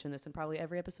 I've mentioned this in probably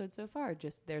every episode so far,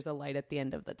 just there's a light at the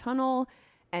end of the tunnel,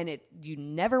 and you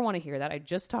never want to hear that. I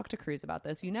just talked to Cruz about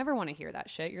this. You never want to hear that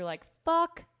shit. You're like,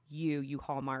 fuck you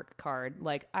Hallmark card.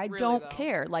 Like, I really don't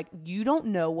care. Like, you don't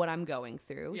know what I'm going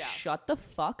through. Yeah. Shut the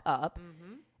fuck up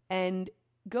and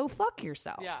go fuck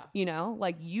yourself. Yeah. You know,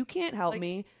 like, you can't help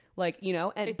me. Like, you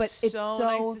know, and it's so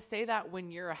nice to say that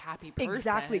when you're a happy person.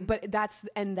 Exactly. But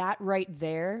that right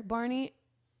there, Barney,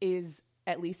 is,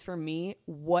 at least for me,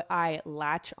 what I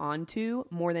latch onto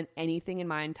more than anything in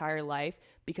my entire life,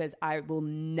 because I will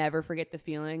never forget the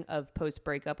feeling of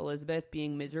post-breakup Elizabeth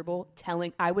being miserable.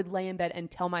 I would lay in bed and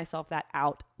tell myself that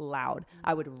out loud.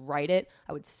 I would write it.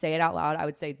 I would say it out loud. I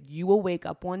would say, you will wake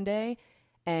up one day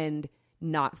and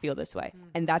not feel this way.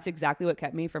 And that's exactly what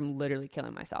kept me from literally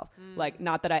killing myself. Like,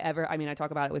 not that I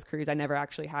talk about it with Cruz. I never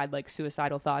actually had like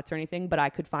suicidal thoughts or anything, but I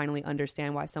could finally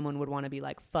understand why someone would want to be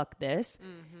like, fuck this.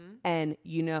 And,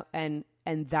 you know, and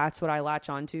that's what I latch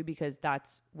onto, because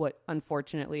that's what,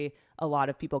 unfortunately, a lot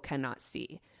of people cannot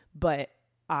see. But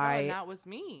and that was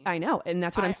me. I know. And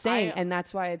that's what I'm saying. And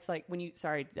that's why it's like,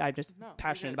 I'm just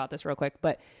passionate about this real quick,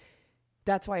 but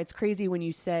that's why it's crazy when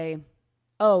you say,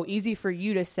 oh, easy for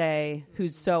you to say,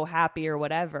 who's so happy or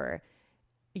whatever.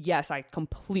 Yes, I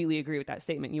completely agree with that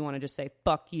statement. You want to just say,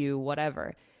 fuck you,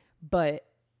 whatever. But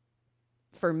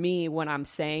for me, when I'm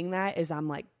saying that, is I'm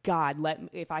like, God,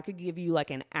 if I could give you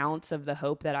like an ounce of the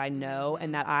hope that I know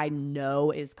and that I know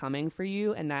is coming for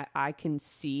you, and that I can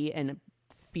see and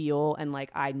feel, and like,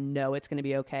 I know it's going to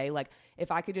be okay. Like, if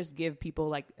I could just give people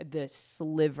like the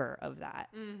sliver of that.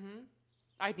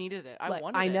 I needed it. I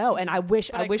wanted it. I know. And I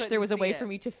wish there was a way for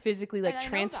me to physically like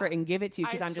transfer it and give it to you,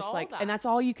 because I'm just like, and that's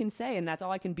all you can say. And that's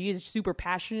all I can be, is super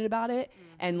passionate about it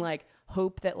and like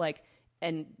hope that like,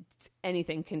 and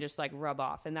anything can just like rub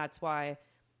off. And that's why,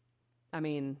 no,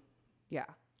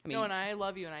 and I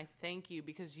love you and I thank you,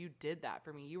 because you did that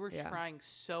for me. You were trying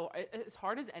so, as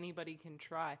hard as anybody can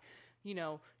try. You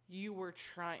know, you were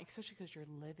trying, especially because you're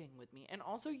living with me. And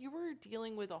also you were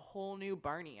dealing with a whole new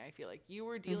Barney. I feel like you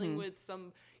were dealing with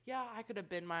I could have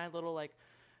been my little like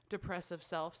depressive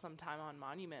self sometime on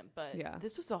Monument, but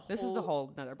this was a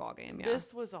whole nother ballgame. Yeah.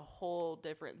 This was a whole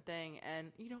different thing.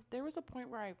 And, you know, there was a point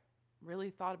where I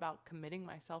really thought about committing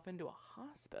myself into a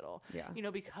hospital, you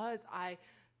know, because I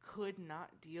could not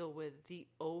deal with the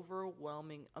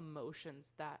overwhelming emotions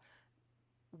that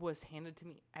was handed to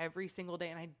me every single day,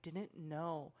 and I didn't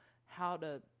know I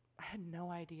had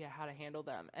no idea how to handle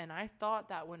them. And I thought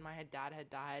that when my dad had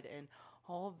died and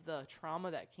all of the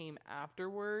trauma that came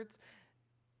afterwards,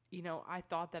 you know, I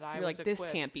thought that You're was like, equipped.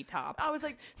 This can't be topped. I was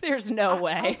like, there's no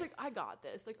way. I was like, I got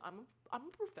this. Like, I'm a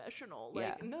professional.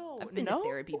 Like, no, I've been to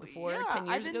therapy before. 10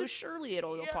 years ago, surely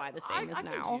it'll apply the same as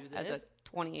now as a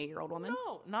 28-year-old woman.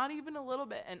 No, not even a little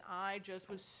bit. And I just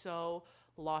was so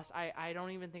lost. I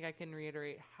don't even think I can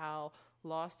reiterate how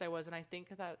lost I was. And I think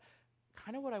that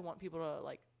kind of what I want people to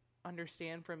like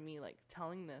understand from me, like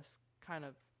telling this kind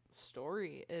of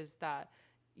story, is that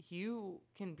you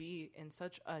can be in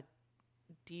such a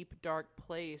deep, dark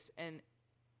place, and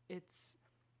it's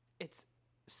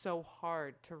so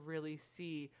hard to really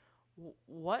see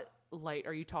what light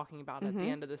are you talking about at the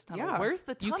end of this tunnel. Where's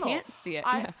the tunnel? You can't see it.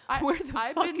 Where the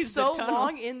I've fuck been is so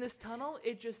long in this tunnel,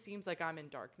 it just seems like I'm in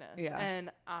darkness.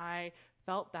 And I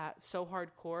felt that so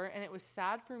hardcore. And it was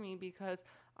sad for me because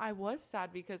I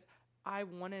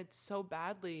wanted so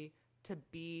badly to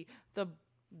be the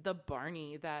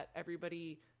Barney that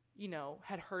everybody, you know,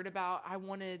 had heard about. I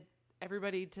wanted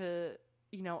everybody to,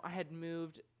 you know, I had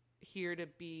moved here to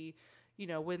be, you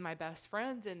know, with my best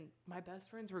friends, and my best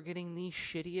friends were getting the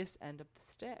shittiest end of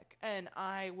the stick. And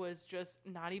I was just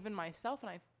not even myself.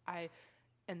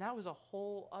 And that was a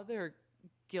whole other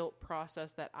guilt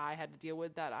process that I had to deal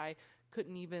with, that I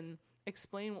couldn't even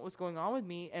explain what was going on with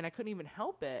me, and I couldn't even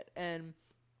help it. And,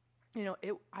 you know,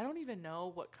 I don't even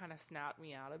know what kind of snapped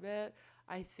me out of it.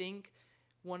 I think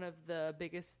one of the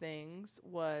biggest things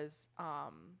was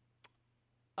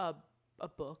a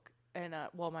book. And,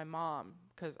 my mom,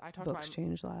 because I talked Books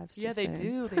change lives. Yeah, they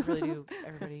do. They really do.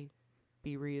 Everybody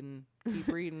be reading, keep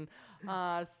reading.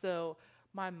 So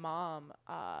my mom,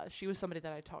 she was somebody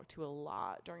that I talked to a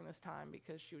lot during this time,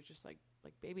 because she was just like,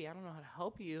 baby, I don't know how to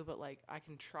help you, but like, I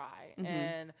can try. Mm-hmm.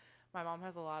 And my mom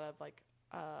has a lot of like,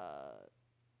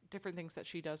 different things that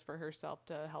she does for herself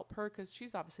to help her, because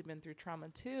she's obviously been through trauma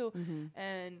too. Mm-hmm.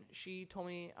 And she told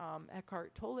me,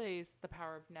 Eckhart Tolle's The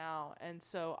Power of Now. And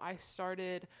so I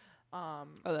started, oh,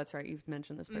 that's right. You've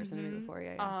mentioned this person to me before.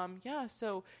 Yeah.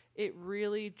 So it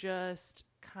really just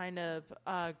kind of,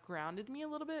 grounded me a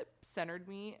little bit, centered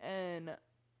me, and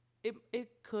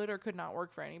it could or could not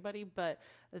work for anybody, but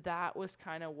that was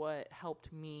kind of what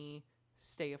helped me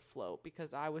stay afloat,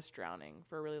 because I was drowning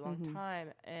for a really long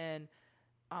time. And,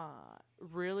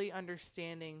 really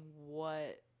understanding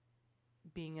what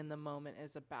being in the moment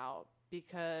is about,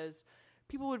 because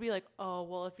people would be like, oh,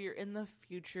 well, if you're in the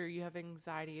future, you have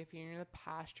anxiety. If you're in the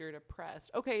past, you're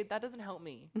depressed. Okay, that doesn't help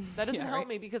me. That doesn't help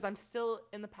me, because I'm still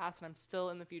in the past and I'm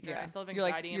still in the future. Yeah. And I still have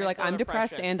anxiety. You're like I'm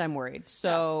depressed and I'm worried.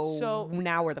 So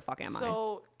now where the fuck am I?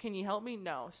 So can you help me?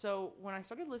 No. So when I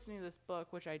started listening to this book,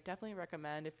 which I definitely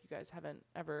recommend if you guys haven't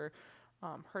ever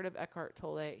heard of Eckhart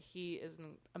Tolle, he is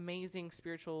an amazing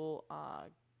spiritual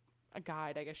a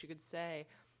guide, I guess you could say.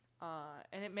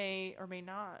 And it may or may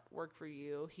not work for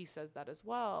you. He says that as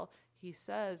well. He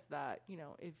says that, you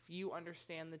know, if you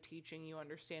understand the teaching, you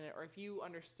understand it. Or if you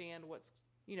understand what's,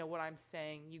 you know, what I'm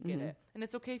saying, you get it. And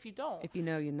it's okay if you don't. If you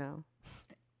know, you know.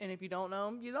 And if you don't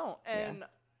know, you don't. And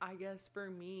I guess for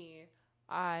me,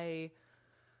 I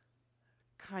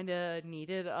kind of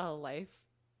needed a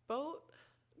lifeboat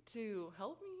to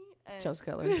help me. And Chelsea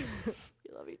Keller. You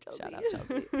love you, Chelsea. Shout out,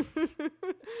 Chelsea.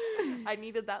 I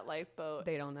needed that lifeboat.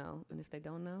 They don't know. And if they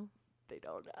don't know, they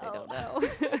don't know. They don't know.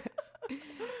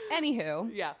 Anywho.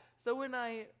 Yeah. So when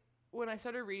I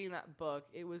started reading that book,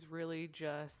 it was really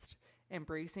just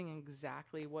embracing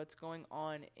exactly what's going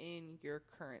on in your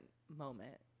current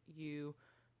moment. You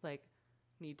like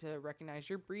need to recognize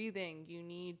your breathing. You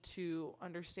need to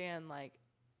understand like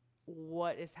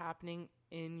what is happening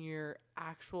in your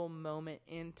actual moment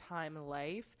in time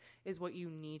life is what you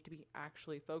need to be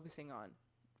actually focusing on.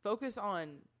 Focus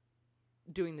on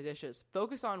doing the dishes.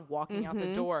 Focus on walking out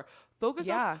the door. Focus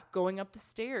on going up the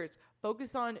stairs.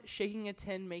 Focus on shaking a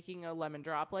tin, making a lemon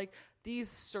drop. Like these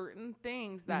certain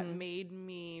things that made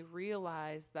me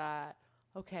realize that,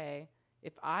 okay,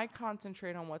 if I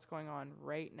concentrate on what's going on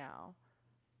right now,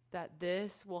 that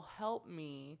this will help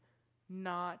me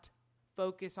not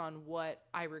focus on what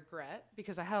I regret,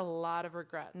 because I had a lot of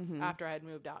regrets after I had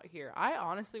moved out here. I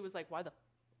honestly was like, why the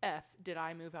F did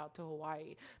I move out to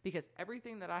Hawaii? Because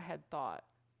everything that I had thought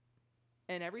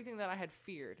and everything that I had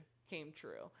feared came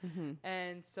true.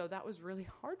 And so that was really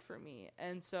hard for me.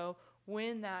 And so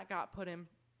when that got put into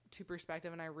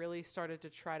perspective and I really started to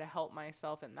try to help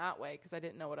myself in that way, because I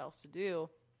didn't know what else to do,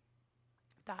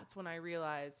 that's when I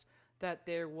realized that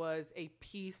there was a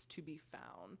peace to be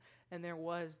found. And there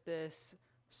was this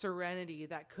serenity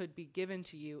that could be given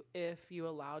to you if you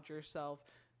allowed yourself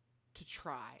to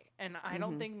try. And I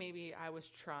don't think maybe I was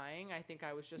trying. I think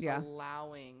I was just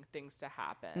allowing things to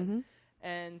happen.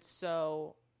 And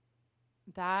so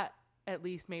that at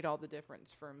least made all the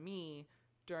difference for me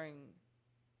during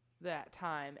that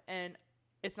time. And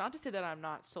it's not to say that I'm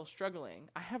not still struggling.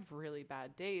 I have really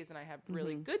bad days and I have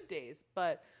really good days.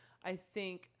 But I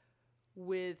think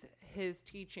with his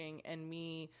teaching and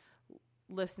me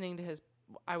listening to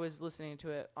I was listening to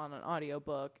it on an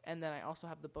audiobook, and then I also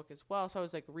have the book as well. So I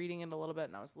was like reading it a little bit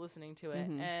and I was listening to it.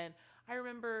 And I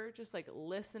remember just like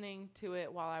listening to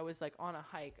it while I was like on a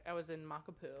hike. I was in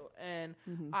Makapu and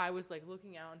I was like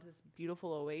looking out into this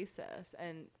beautiful oasis.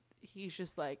 And he's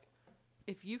just like,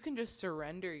 if you can just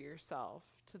surrender yourself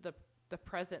to the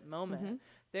present moment,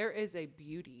 there is a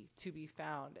beauty to be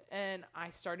found. And I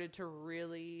started to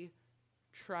really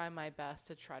try my best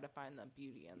to try to find the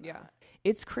beauty in that.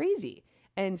 It's crazy.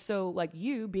 And so like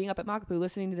you being up at Makapu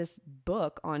listening to this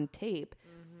book on tape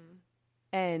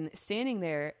and standing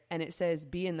there and it says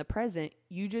be in the present,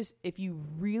 you just, if you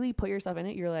really put yourself in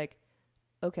it, you're like,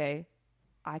 okay,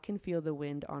 I can feel the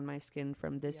wind on my skin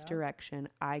from this direction.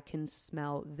 I can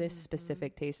smell this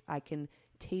specific taste. I can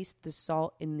taste the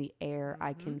salt in the air.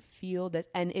 I can feel this.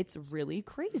 And it's really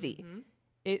crazy.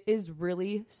 It is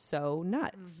really so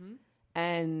nuts.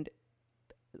 And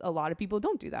a lot of people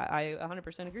don't do that. I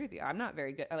 100% agree with you. I'm not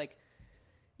very good. I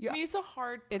mean, it's a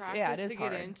hard practice it is to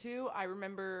get hard. into. I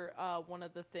remember one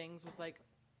of the things was like,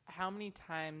 how many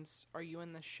times are you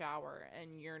in the shower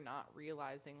and you're not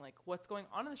realizing like what's going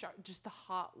on in the shower? Just the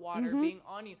hot water being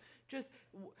on you. Just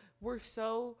we're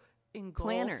so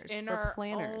engulfed in our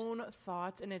own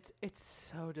thoughts, and it's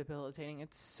so debilitating.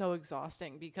 It's so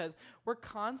exhausting because we're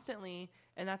constantly,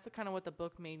 and that's the kind of what the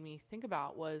book made me think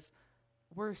about was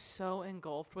we're so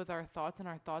engulfed with our thoughts, and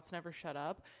our thoughts never shut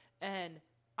up. And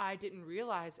I didn't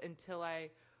realize until I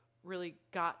really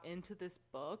got into this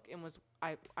book and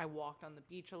I walked on the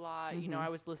beach a lot. You know, I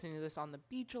was listening to this on the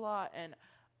beach a lot, and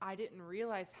I didn't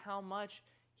realize how much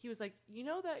he was like, you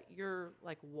know, that your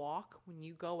like walk, when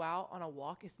you go out on a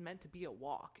walk, is meant to be a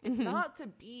walk. It's not to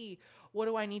be, what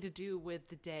do I need to do with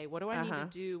the day? What do I need to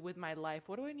do with my life?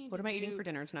 What do I need to do? What am I eating for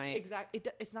dinner tonight? Exactly.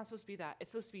 It's not supposed to be that.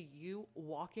 It's supposed to be you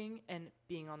walking and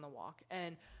being on the walk.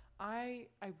 And I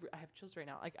have chills right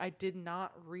now. Like, I did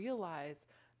not realize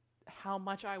how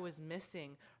much I was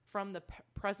missing from the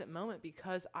present moment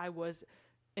because I was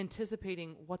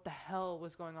anticipating what the hell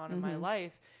was going on in my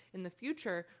life in the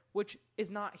future, which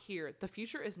is not here. The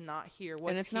future is not here.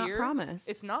 What's and it's here, not promised.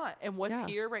 It's not. And what's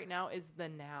here right now is the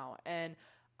now. And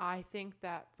I think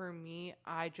that for me,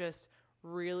 I just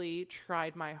really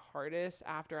tried my hardest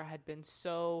after I had been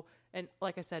so, and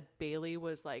like I said, Bailey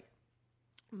was like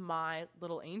my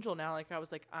little angel now. Like I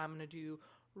was like, I'm going to do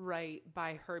right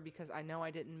by her because I know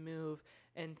I didn't move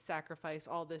and sacrifice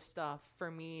all this stuff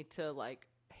for me to like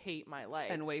hate my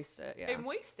life and waste it.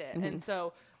 And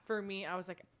so for me, I was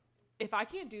like, if I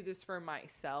can't do this for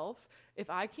myself, if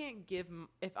I can't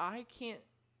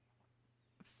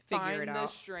find the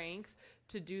strength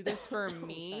to do this for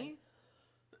me,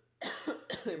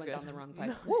 They went down the wrong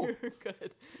pipe. No, you're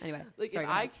good. Anyway, like if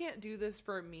I can't do this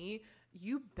for me,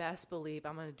 you best believe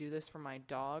I'm going to do this for my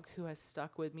dog who has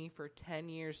stuck with me for 10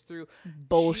 years through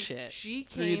bullshit. She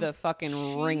through the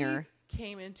fucking ringer.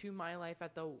 Came into my life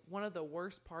at one of the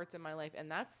worst parts in my life,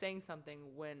 and that's saying something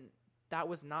when that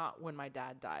was not when my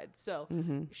dad died. So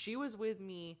she was with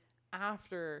me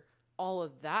after all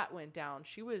of that went down.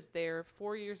 She was there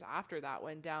 4 years after that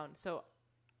went down. So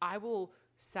I will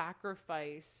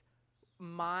sacrifice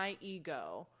my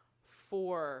ego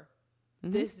for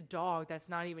this dog that's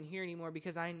not even here anymore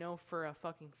because I know for a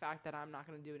fucking fact that I'm not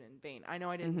going to do it in vain. I know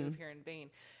I didn't move here in vain.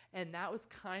 And that was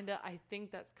I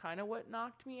think that's kind of what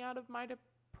knocked me out of my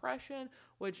depression,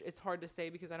 which it's hard to say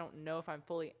because I don't know if I'm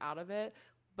fully out of it.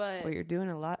 But well, you're doing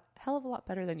hell of a lot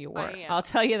better than you were. I'll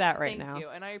tell you that right now. Thank you.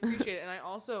 And I appreciate it. And I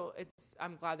also,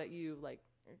 I'm glad that you like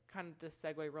kind of just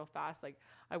segue real fast. Like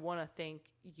I want to thank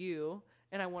you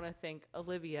and I want to thank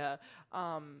Olivia,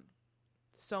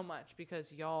 so much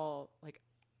because y'all like,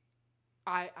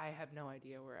 I have no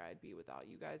idea where I'd be without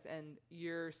you guys and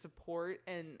your support.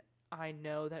 And I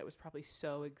know that it was probably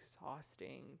so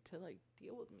exhausting to like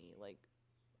deal with me. Like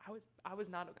I was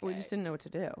not okay. We just didn't know what to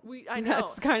do. I know.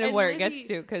 That's kind of and where Livy, it gets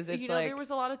to because it's like there was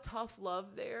a lot of tough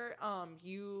love there.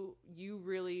 You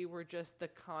really were just the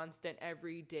constant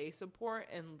everyday support,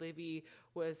 and Livy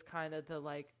was kind of the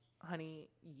like, honey,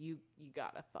 you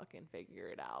gotta fucking figure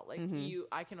it out. Like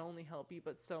I can only help you,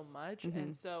 but so much.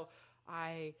 And so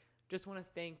I just want to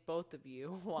thank both of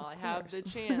you while I have the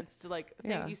chance to like,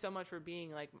 thank you so much for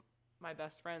being like my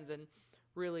best friends and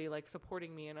really like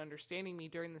supporting me and understanding me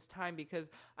during this time, because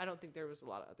I don't think there was a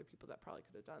lot of other people that probably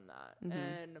could have done that.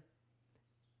 And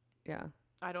yeah,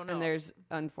 I don't know. And there's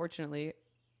unfortunately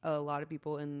a lot of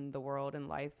people in the world and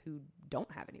life who don't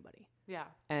have anybody. Yeah.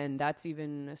 And that's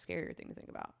even a scarier thing to think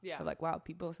about. Yeah. But like, wow,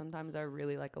 people sometimes are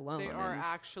really like alone. They are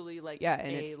actually like, yeah.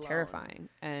 And it's terrifying.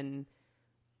 And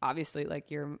obviously like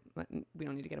we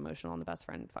don't need to get emotional on the best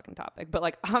friend fucking topic, but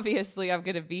like, obviously I'm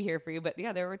going to be here for you. But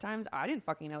yeah, there were times I didn't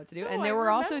fucking know what to do. And there were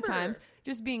also times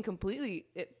just being completely,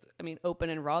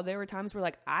 open and raw. There were times where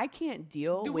like, I can't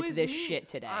deal with this shit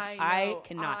today. I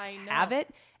cannot have it.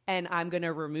 And I'm going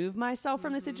to remove myself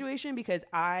from the situation because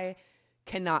I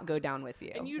cannot go down with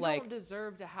you. And you don't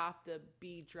deserve to have to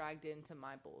be dragged into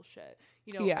my bullshit,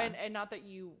 and not that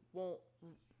you won't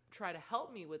try to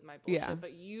help me with my bullshit, Yeah.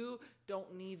 but you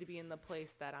don't need to be in the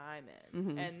place that I'm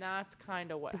in. And that's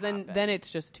kind of what 'Cause happened. then it's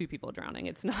just two people drowning.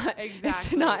 It's not It's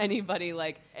Exactly. not anybody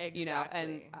like, you know,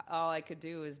 and Exactly. all I could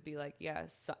do is be like,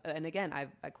 yes. And again,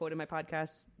 I quoted my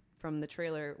podcast from the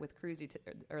trailer with Cruzy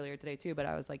earlier today too, but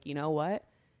I was like, you know what?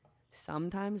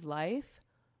 Sometimes life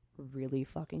really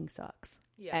fucking sucks.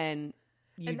 Yeah. And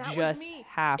you And that was just me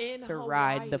have in to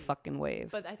ride the Hawaii. fucking wave.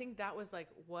 But I think that was like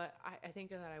what I think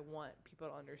that I want people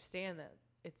to understand, that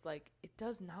it's like, it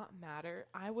does not matter.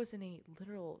 I was in a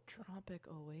literal tropic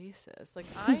oasis. Like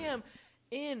I am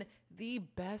in the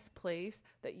best place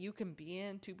that you can be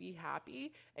in to be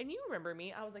happy. And you remember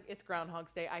me, I was like, it's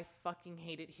Groundhog's Day. I fucking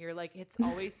hate it here. Like it's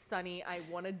always sunny. I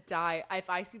want to die. If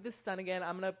I see the sun again,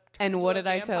 I'm going to turn And into what a did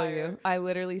I tell vampire. you? I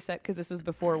literally said, because this was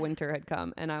before winter had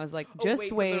come, and I was like, Oh, just wait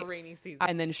till wait. the rainy season.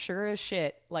 And then sure as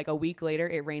shit, like a week later,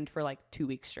 it rained for like 2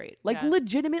 weeks straight. Like Yeah.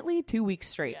 legitimately 2 weeks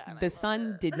straight. Yeah, and I The love sun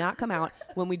it. did not come out.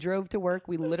 When we drove to work,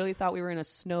 we literally thought we were in a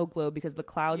snow globe because the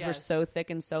clouds were Yes. so thick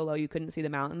and so low you couldn't see the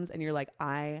mountains. And you're like,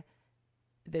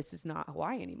 this is not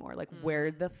Hawaii anymore. Like,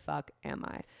 where the fuck am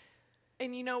I?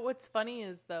 And you know what's funny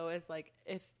is though, is like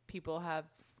if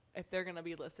they're gonna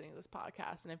be listening to this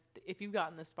podcast, and if you've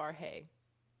gotten this far, hey,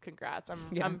 congrats!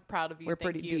 I'm proud of you. We're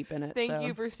Thank pretty you. deep in it. Thank so.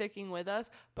 you for sticking with us.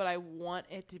 But I want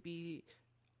it to be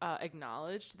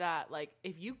acknowledged that like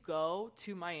if you go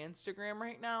to my Instagram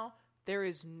right now, there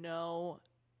is no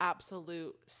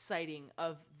absolute sighting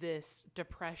of this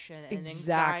depression and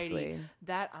anxiety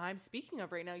that I'm speaking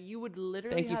of right now. You would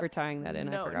literally Thank you for tying that in.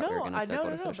 I forgot we were going to go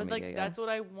to social but media. like that's what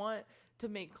I want to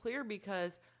make clear,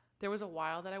 because there was a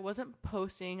while that I wasn't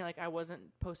posting, like I wasn't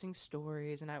posting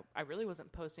stories, and I really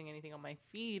wasn't posting anything on my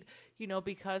feed, you know,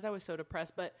 because I was so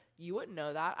depressed. But you wouldn't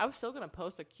know that. I was still going to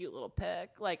post a cute little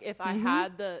pic. Like if I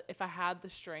had the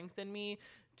strength in me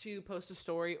to post a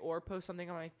story or post something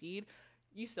on my feed,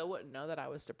 you still wouldn't know that I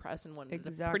was depressed and wanted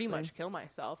to pretty much kill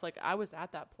myself. Like I was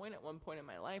at that point at one point in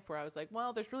my life where I was like,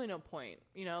 well, there's really no point.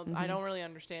 You know, I don't really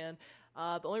understand.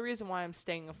 The only reason why I'm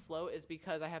staying afloat is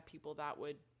because I have people that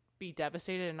would be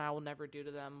devastated, and I will never do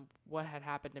to them what had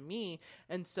happened to me.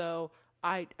 And so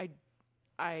I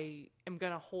am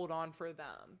going to hold on for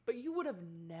them. But you would have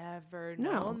never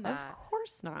known that. Of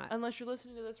course not. Unless you're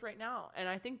listening to this right now. And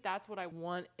I think that's what I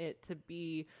want it to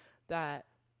be, that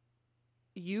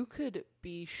you could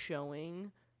be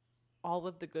showing all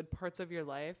of the good parts of your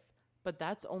life, but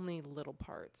that's only little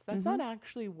parts. That's not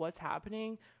actually what's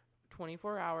happening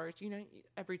 24 hours, you know,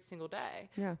 every single day.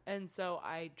 Yeah. And so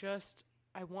I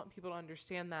want people to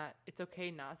understand that it's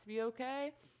okay not to be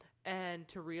okay, and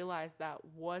to realize that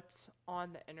what's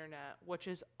on the internet, which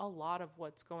is a lot of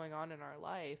what's going on in our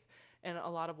life and a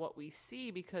lot of what we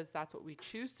see, because that's what we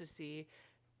choose to see,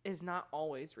 is not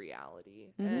always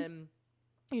reality. And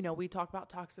you know, we talk about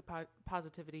toxic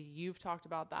positivity. You've talked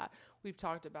about that. We've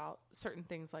talked about certain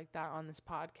things like that on this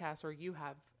podcast, or you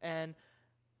have. And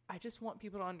I just want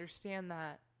people to understand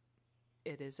that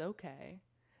it is okay,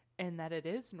 and that it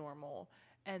is normal,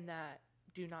 and that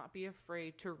do not be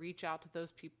afraid to reach out to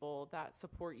those people that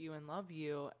support you and love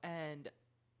you, and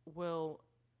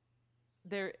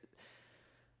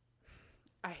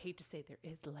I hate to say there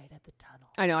is light at the tunnel.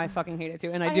 I know, I fucking hate it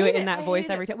too. And I I do hate it in it. that I voice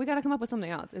hate every it. time. We got to come up with something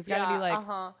else. It's got to be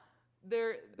like,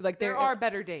 there are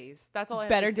better days. That's all I have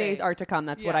better to say. days are to come.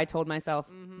 That's what Yeah. I told myself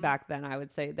back then. I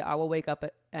would say that I will wake up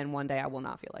and one day I will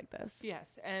not feel like this.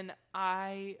 Yes. And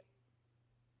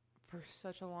for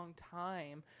such a long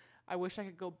time, I wish I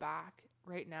could go back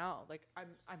right now. Like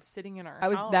I'm sitting in our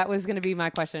house. That was going to be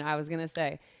my question. I was going to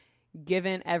say,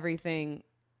 given everything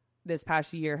this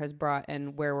past year has brought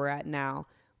and where we're at now,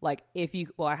 like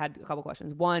I had a couple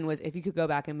questions. One was, if you could go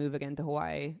back and move again to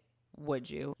Hawaii, would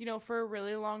you? You know, for a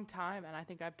really long time, and I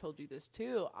think I've told you this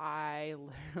too, I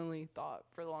literally thought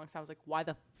for the longest time, I was like, why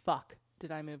the fuck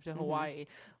did I move to Hawaii?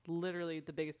 Literally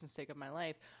the biggest mistake of my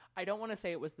life. I don't want to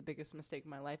say it was the biggest mistake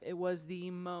of my life. It was the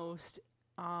most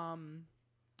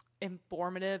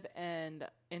informative and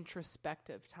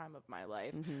introspective time of my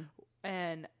life.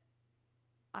 And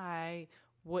I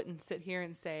wouldn't sit here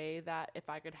and say that if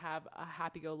I could have a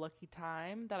happy-go-lucky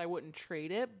time that I wouldn't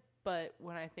trade it. But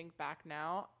when I think back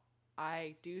now,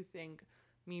 I do think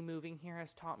me moving here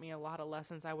has taught me a lot of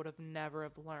lessons I would have never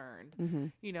have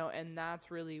learned, you know, and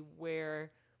that's really where,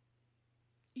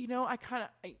 you know,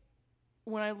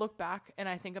 when I look back and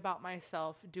I think about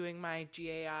myself doing my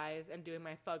GAIs and doing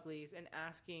my Fuglies and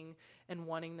asking and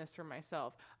wanting this for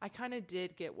myself, I kind of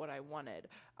did get what I wanted.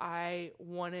 I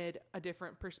wanted a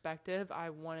different perspective. I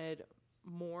wanted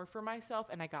more for myself,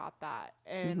 and I got that.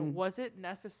 And was it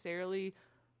necessarily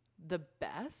the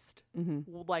best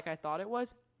like I thought it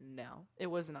was? No, it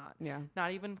was not. Yeah.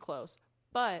 Not even close.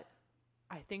 But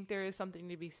I think there is something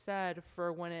to be said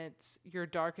for when it's your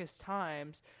darkest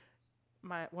times.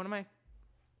 One of my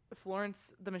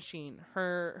Florence the Machine,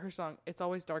 her song, It's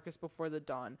Always Darkest Before the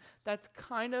Dawn. That's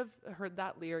kind of,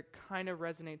 that lyric kind of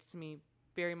resonates to me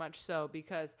very much so,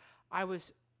 because I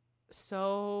was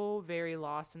so very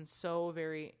lost and so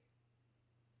very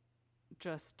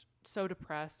just so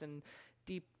depressed and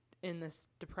deep in this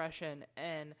depression.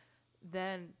 And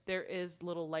then there is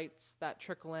little lights that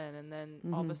trickle in, and then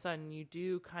all of a sudden you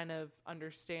do kind of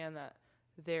understand that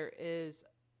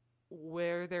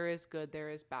where there is good, there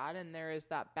is bad, and there is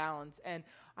that balance. And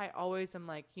I always am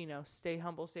like, stay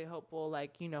humble, stay hopeful,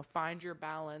 like, find your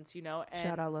balance, and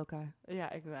Shout out Loci. yeah,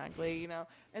 exactly.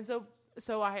 And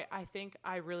so I think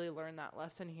I really learned that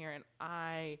lesson here, and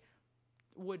I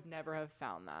would never have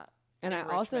found that. And I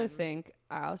also think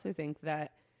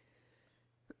that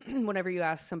whenever you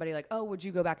ask somebody like, oh, would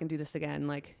you go back and do this again?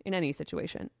 Like in any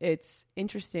situation, it's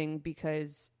interesting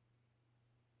because,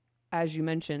 as you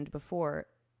mentioned before,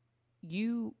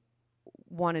 you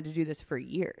wanted to do this for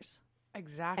years.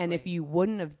 Exactly. And if you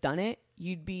wouldn't have done it,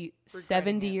 you'd be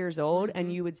 70 years old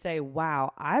and you would say,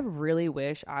 wow, I really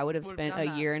wish I would have spent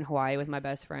a year in Hawaii with my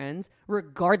best friends,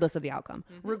 regardless of the outcome,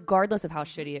 regardless of how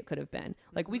shitty it could have been.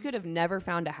 Like we could have never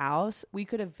found a house. We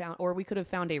could have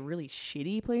found a really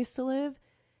shitty place to live,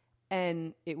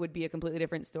 and it would be a completely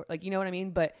different story. Like, you know what I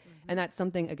mean? But, and that's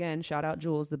something, again, shout out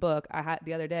Jules, the book. I had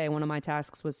the other day, one of my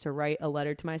tasks was to write a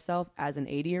letter to myself as an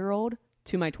 80-year-old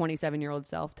to my 27-year-old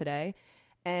self today.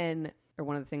 And, or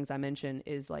one of the things I mentioned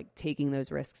is like taking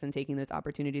those risks and taking those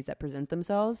opportunities that present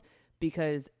themselves,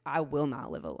 because I will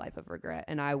not live a life of regret,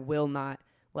 and I will not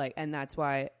and that's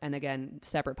why, and again,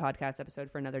 separate podcast episode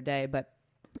for another day, but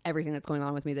everything that's going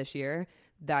on with me this year,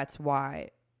 that's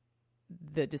why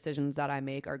the decisions that I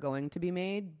make are going to be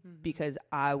made, because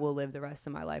I will live the rest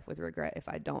of my life with regret if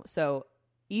I don't. So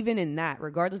even in that,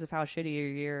 regardless of how shitty your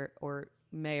year or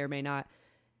may not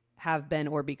have been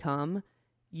or become,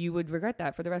 you would regret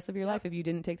that for the rest of your life if you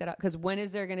didn't take that out. Because when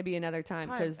is there going to be another time?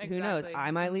 Because who knows?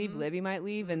 I might leave, Libby might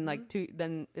leave, and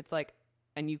then it's like,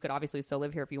 and you could obviously still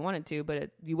live here if you wanted to,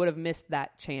 but you would have missed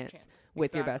that chance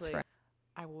with your best friend.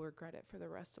 I will regret it for the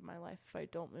rest of my life if I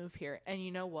don't move here. And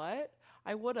you know what?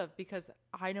 I would have, because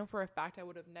I know for a fact I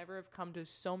would have never have come to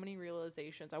so many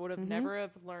realizations. I would have never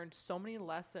have learned so many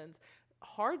lessons,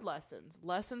 hard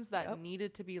lessons that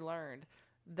needed to be learned,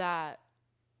 that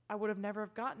I would have never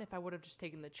have gotten if I would have just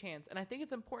taken the chance. And I think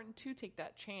it's important to take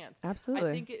that chance. Absolutely.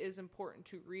 I think it is important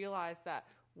to realize that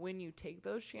when you take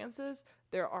those chances,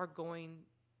 there are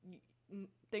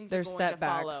things are going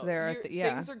setbacks. to follow.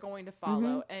 Things are going to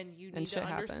follow, and you need to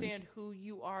understand who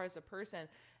you are as a person.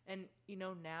 And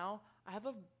now I have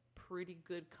a pretty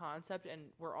good concept, and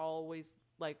we're always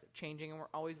like changing and we're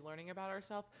always learning about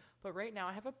ourselves. But right now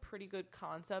I have a pretty good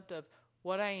concept of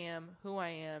what I am, who I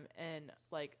am, and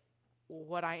like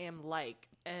what I am like.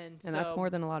 And that's more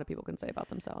than a lot of people can say about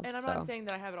themselves. And I'm not saying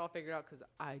that I have it all figured out, because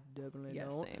I definitely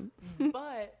don't. Same.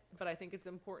 But I think it's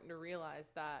important to realize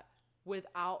that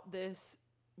without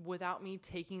me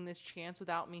taking this chance,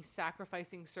 without me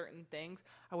sacrificing certain things,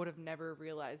 I would have never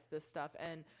realized this stuff.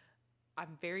 And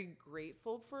I'm very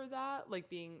grateful for that, like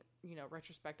being,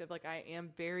 retrospective. Like I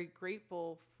am very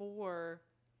grateful for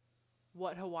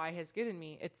what Hawaii has given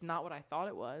me. It's not what I thought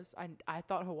it was. I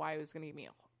thought Hawaii was going to give me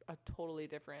a totally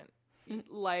different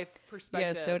life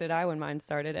perspective. Yeah, so did I when mine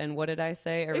started. And what did I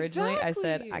say originally?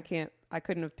 Exactly. I said I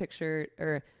couldn't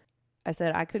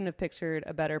have pictured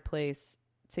a better place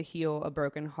to heal a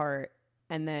broken heart.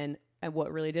 And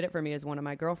what really did it for me is one of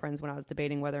my girlfriends, when I was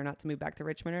debating whether or not to move back to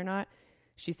Richmond or not,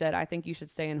 she said, I think you should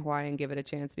stay in Hawaii and give it a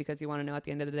chance, because you want to know at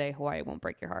the end of the day, Hawaii won't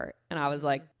break your heart. And I was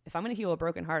like, if I'm going to heal a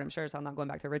broken heart, I'm sure I'm not going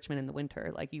back to Richmond in the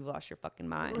winter. Like, you've lost your fucking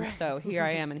mind. Right. So here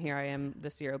I am.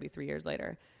 This year will be 3 years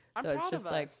later. I'm so it's just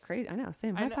like crazy. I know.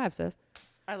 Same. High five, sis.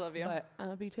 I love you. But I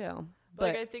love you too.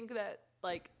 But I think that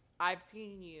I've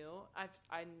seen you.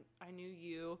 I knew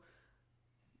you.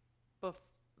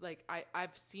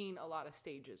 I've seen a lot of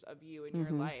stages of you in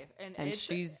your life, and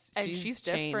she's different. She's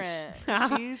different.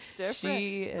 She is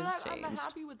changed. I'm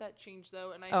happy with that change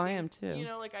though, and I am too.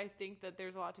 I think that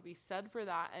there's a lot to be said for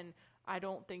that, and I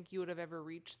don't think you would have ever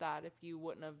reached that if you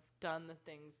wouldn't have done the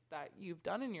things that you've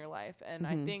done in your life. And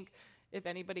I think if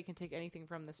anybody can take anything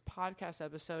from this podcast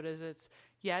episode, is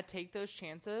take those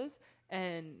chances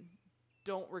and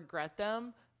don't regret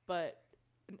them. But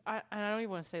I don't even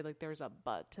want to say like there's a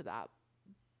but to that.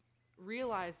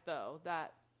 Realize though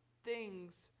that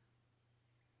things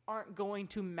aren't going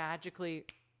to magically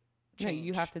change. No,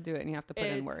 you have to do it, and you have to put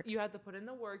in work. You have to put in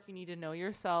the work. You need to know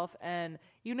yourself, and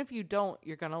even if you don't,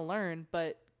 you're gonna learn.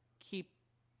 But keep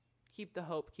keep the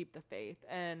hope, keep the faith.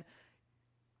 And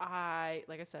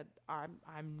like I said,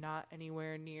 I'm not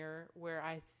anywhere near where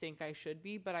I think I should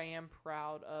be, but I am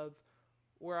proud of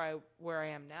where I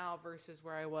am now versus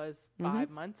where I was 5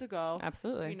 months ago.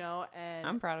 Absolutely. You know, and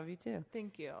I'm proud of you too.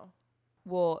 Thank you.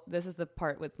 Well, this is the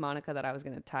part with Monica that I was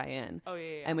going to tie in. Oh,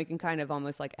 yeah. And we can kind of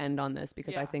almost like end on this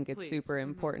because I think it's super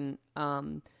important.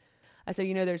 I say,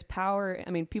 you know, there's power.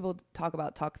 I mean, people talk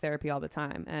about talk therapy all the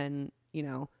time. And, you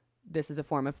know, this is a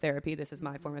form of therapy. This is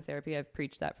my form of therapy. I've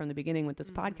preached that from the beginning with this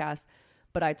podcast.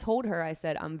 But I told her, I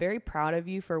said, I'm very proud of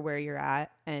you for where you're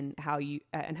at and how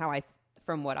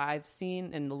from what I've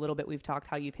seen and the little bit we've talked,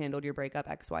 how you've handled your breakup,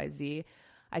 XYZ.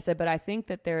 I said, but I think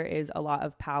that there is a lot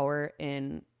of power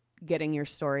in getting your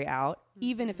story out,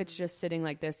 even if it's just sitting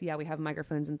like this. Yeah, we have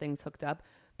microphones and things hooked up,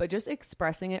 but just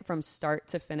expressing it from start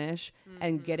to finish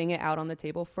and getting it out on the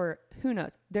table for who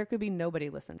knows. There could be nobody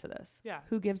listen to this. Yeah.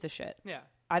 Who gives a shit? Yeah.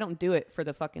 I don't do it for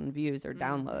the fucking views or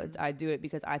downloads. I do it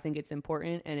because I think it's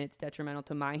important and it's detrimental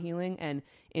to my healing. And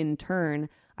in turn,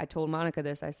 I told Monica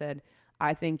this. I said,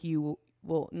 I think you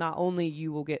will not only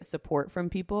you will get support from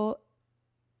people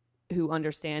who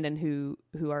understand and who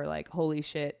are like, holy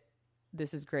shit,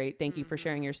 this is great. Thank you for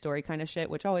sharing your story kind of shit,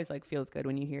 which always like feels good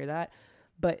when you hear that.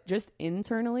 But just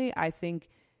internally, I think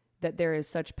that there is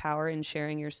such power in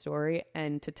sharing your story,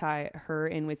 and to tie her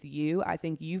in with you. I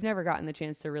think you've never gotten the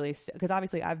chance to really, because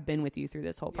obviously I've been with you through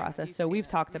this whole process. So we've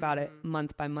talked about it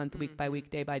month by month, week by week,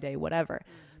 day by day, whatever.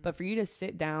 But for you to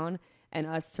sit down and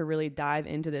us to really dive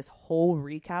into this whole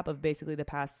recap of basically the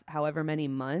past however many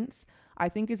months, I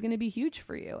think is going to be huge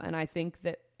for you. And I think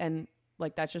that, and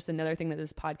like, that's just another thing that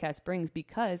this podcast brings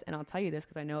because, and I'll tell you this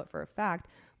because I know it for a fact,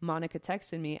 Monica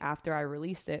texted me after I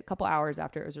released it, a couple hours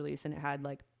after it was released, and it had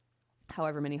like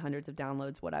however many hundreds of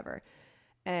downloads, whatever.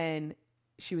 And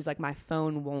she was like, my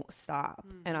phone won't stop.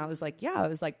 And I was like, yeah, I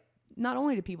was like, not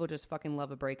only do people just fucking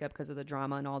love a breakup because of the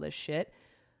drama and all this shit,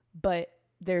 but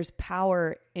there's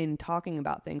power in talking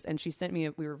about things. And she sent me,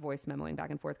 we were voice memoing back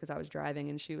and forth because I was driving,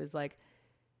 and she was like,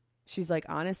 she's like,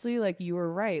 honestly, like you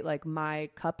were right. Like my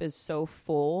cup is so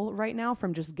full right now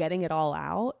from just getting it all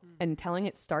out and telling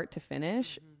it start to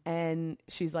finish. And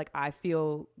she's like, I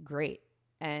feel great.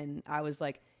 And I was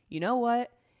like, you know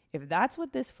what? If that's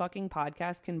what this fucking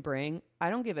podcast can bring, I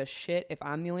don't give a shit if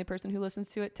I'm the only person who listens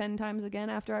to it 10 times again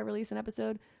after I release an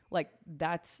episode. Like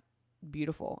that's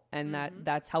beautiful. And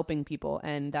that's helping people.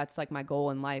 And that's like my goal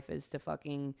in life is to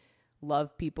fucking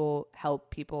love people,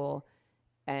 help people,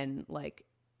 and like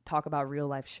talk about real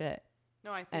life shit.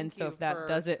 No, I think and so if that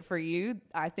does it for you,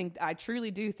 I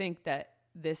truly do think that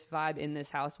this vibe in this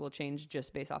house will change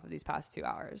just based off of these past 2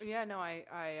 hours. Yeah, no,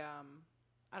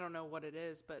 I don't know what it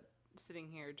is, but sitting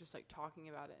here just like talking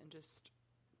about it and just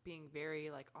being very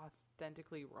like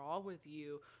authentically raw with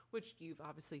you, which you've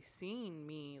obviously seen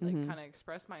me like kind of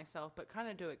express myself, but kind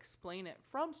of to explain it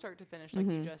from start to finish, like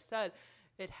you just said,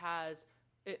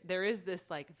 there is this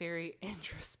like very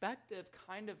introspective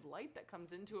kind of light that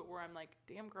comes into it where I'm like,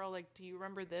 damn girl, like, do you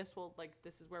remember this? Well, like,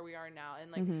 this is where we are now.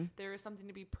 And like, there is something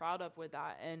to be proud of with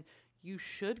that. And you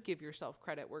should give yourself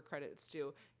credit where credit's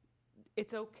due.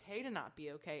 It's okay to not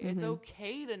be okay. It's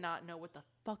okay to not know what the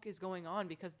fuck is going on,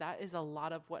 because that is a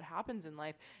lot of what happens in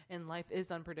life, and life is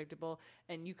unpredictable,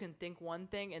 and you can think one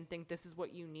thing and think this is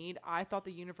what you need. I thought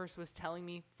the universe was telling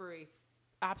me for a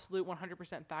absolute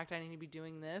 100% fact I need to be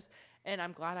doing this, and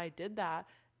I'm glad I did that.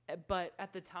 But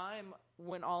at the time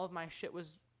when all of my shit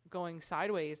was going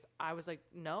sideways, I was like,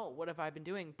 no, what have I been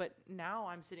doing? But now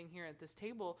I'm sitting here at this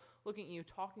table looking at you,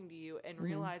 talking to you, and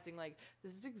realizing like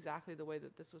this is exactly the way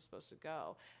that this was supposed to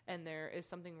go. And there is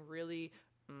something really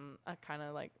kind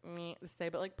of like me to say,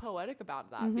 but like poetic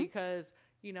about that, because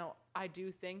you know, I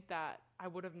do think that I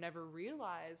would have never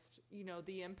realized, you know,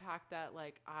 the impact that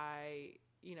like I,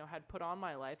 you know, had put on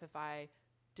my life if I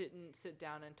didn't sit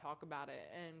down and talk about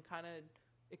it and kind of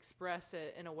express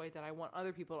it in a way that I want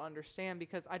other people to understand,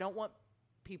 because I don't want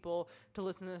people to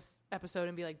listen to this episode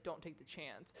and be like, don't take the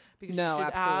chance, because no, you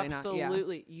should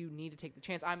absolutely not. You need to take the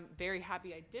chance. I'm very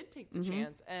happy I did take the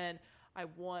chance, and I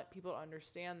want people to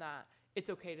understand that it's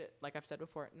okay to, like I've said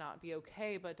before, not be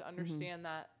okay, but to understand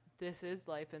that this is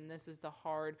life and this is the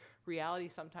hard reality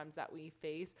sometimes that we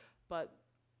face. But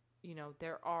you know,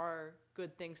 there are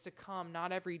good things to come.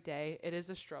 Not every day. It is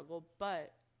a struggle,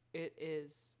 but it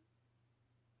is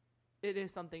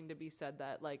something to be said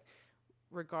that like,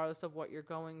 regardless of what you're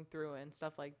going through and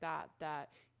stuff like that, that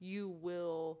you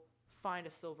will find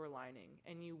a silver lining,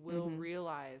 and you will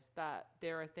realize that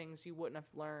there are things you wouldn't have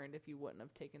learned if you wouldn't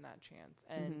have taken that chance.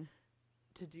 And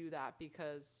to do that,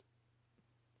 because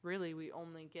really we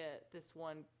only get this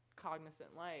one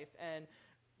cognizant life, and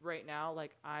right now,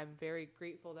 like, I'm very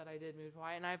grateful that I did move to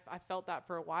Hawaii. And I felt that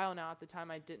for a while now. At the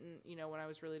time I didn't, you know, when I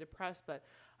was really depressed, but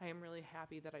I am really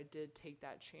happy that I did take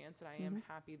that chance. And I am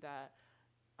happy that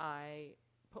I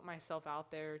put myself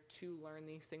out there to learn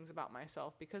these things about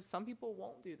myself, because some people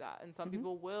won't do that. And some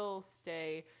people will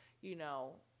stay, you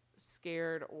know,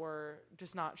 scared or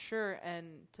just not sure. And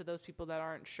to those people that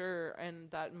aren't sure and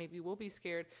that maybe will be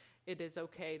scared, it is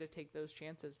okay to take those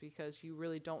chances, because you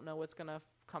really don't know what's going to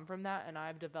come from that. And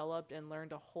I've developed and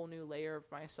learned a whole new layer of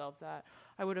myself that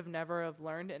I would have never have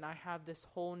learned. And I have this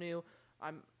whole new,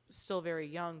 I'm still very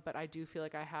young, but I do feel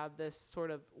like I have this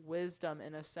sort of wisdom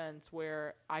in a sense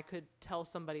where I could tell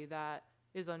somebody that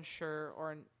is unsure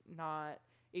or not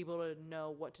able to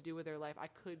know what to do with their life. I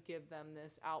could give them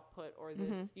this output or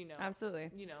this, you know. Absolutely.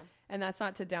 You know. And that's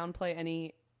not to downplay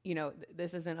any, you know,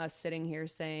 this isn't us sitting here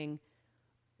saying,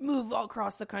 move all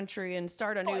across the country and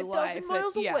start a new life.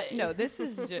 Miles away. No, this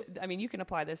is just, I mean, you can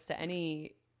apply this to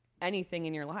anything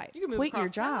in your life. You can move quit your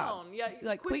across job. town. Yeah,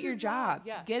 like quit your job.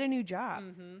 Yeah. Get a new job.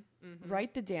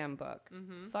 Write the damn book.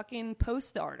 Fucking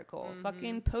post the article.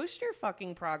 Fucking post your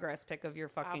fucking progress pic of your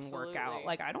fucking workout.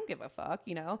 Like, I don't give a fuck,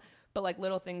 you know? But like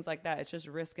little things like that, it's just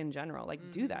risk in general.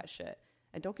 Like, do that shit.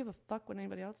 And don't give a fuck what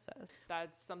anybody else says.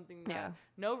 That's something that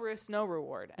no risk, no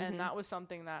reward. And that was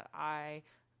something that I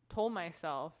told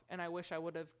myself, and I wish I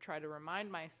would have tried to remind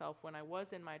myself when I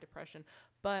was in my depression.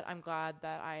 But I'm glad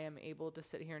that I am able to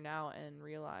sit here now and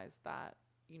realize that,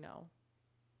 you know,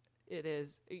 it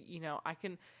is, you know,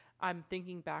 I'm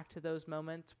thinking back to those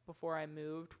moments before I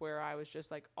moved where I was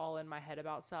just like all in my head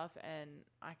about stuff, and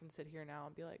I can sit here now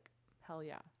and be like, hell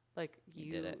yeah. Like,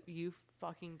 you did it. You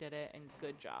fucking did it, and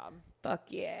good job. Fuck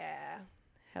yeah.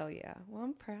 Hell yeah. Well,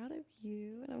 I'm proud of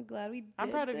you, and I'm glad we did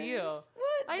I'm proud of you. What?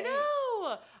 I Thanks.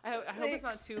 know. I hope it's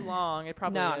not too long. It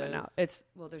probably is. No. It's,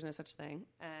 well, there's no such thing.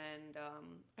 And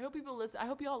I hope people listen. I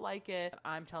hope y'all like it.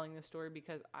 I'm telling this story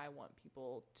because I want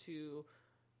people to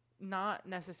not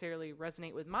necessarily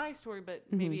resonate with my story, but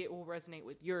maybe it will resonate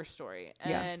with your story.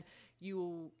 And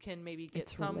you can maybe get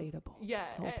it's some relatable. Yeah.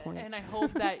 That's the whole point. And I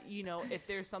hope that, you know, if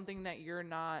there's something that you're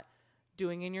not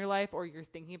doing in your life or you're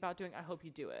thinking about doing, I hope you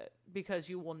do it, because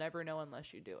you will never know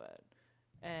unless you do it.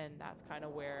 And that's kind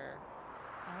of where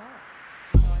how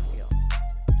I feel.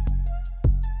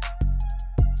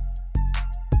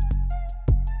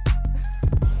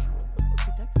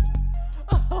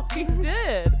 Oh, he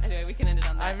did. Anyway, we can end it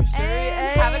on that. I'm sure.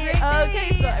 And have a great day.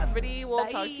 Okay, so everybody, we'll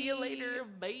Bye. talk to you later.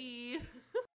 Bye.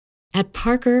 At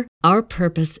Parker, our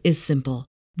purpose is simple.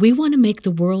 We want to make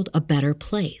the world a better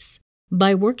place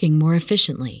by working more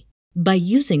efficiently, by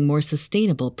using more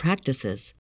sustainable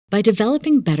practices, by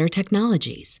developing better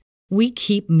technologies. We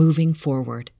keep moving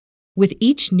forward. With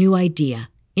each new idea,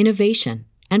 innovation,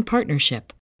 and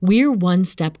partnership, we're one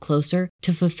step closer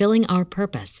to fulfilling our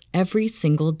purpose every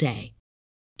single day.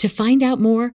 To find out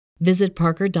more, visit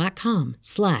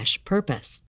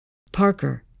parker.com/purpose.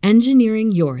 Parker,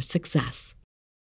 engineering your success.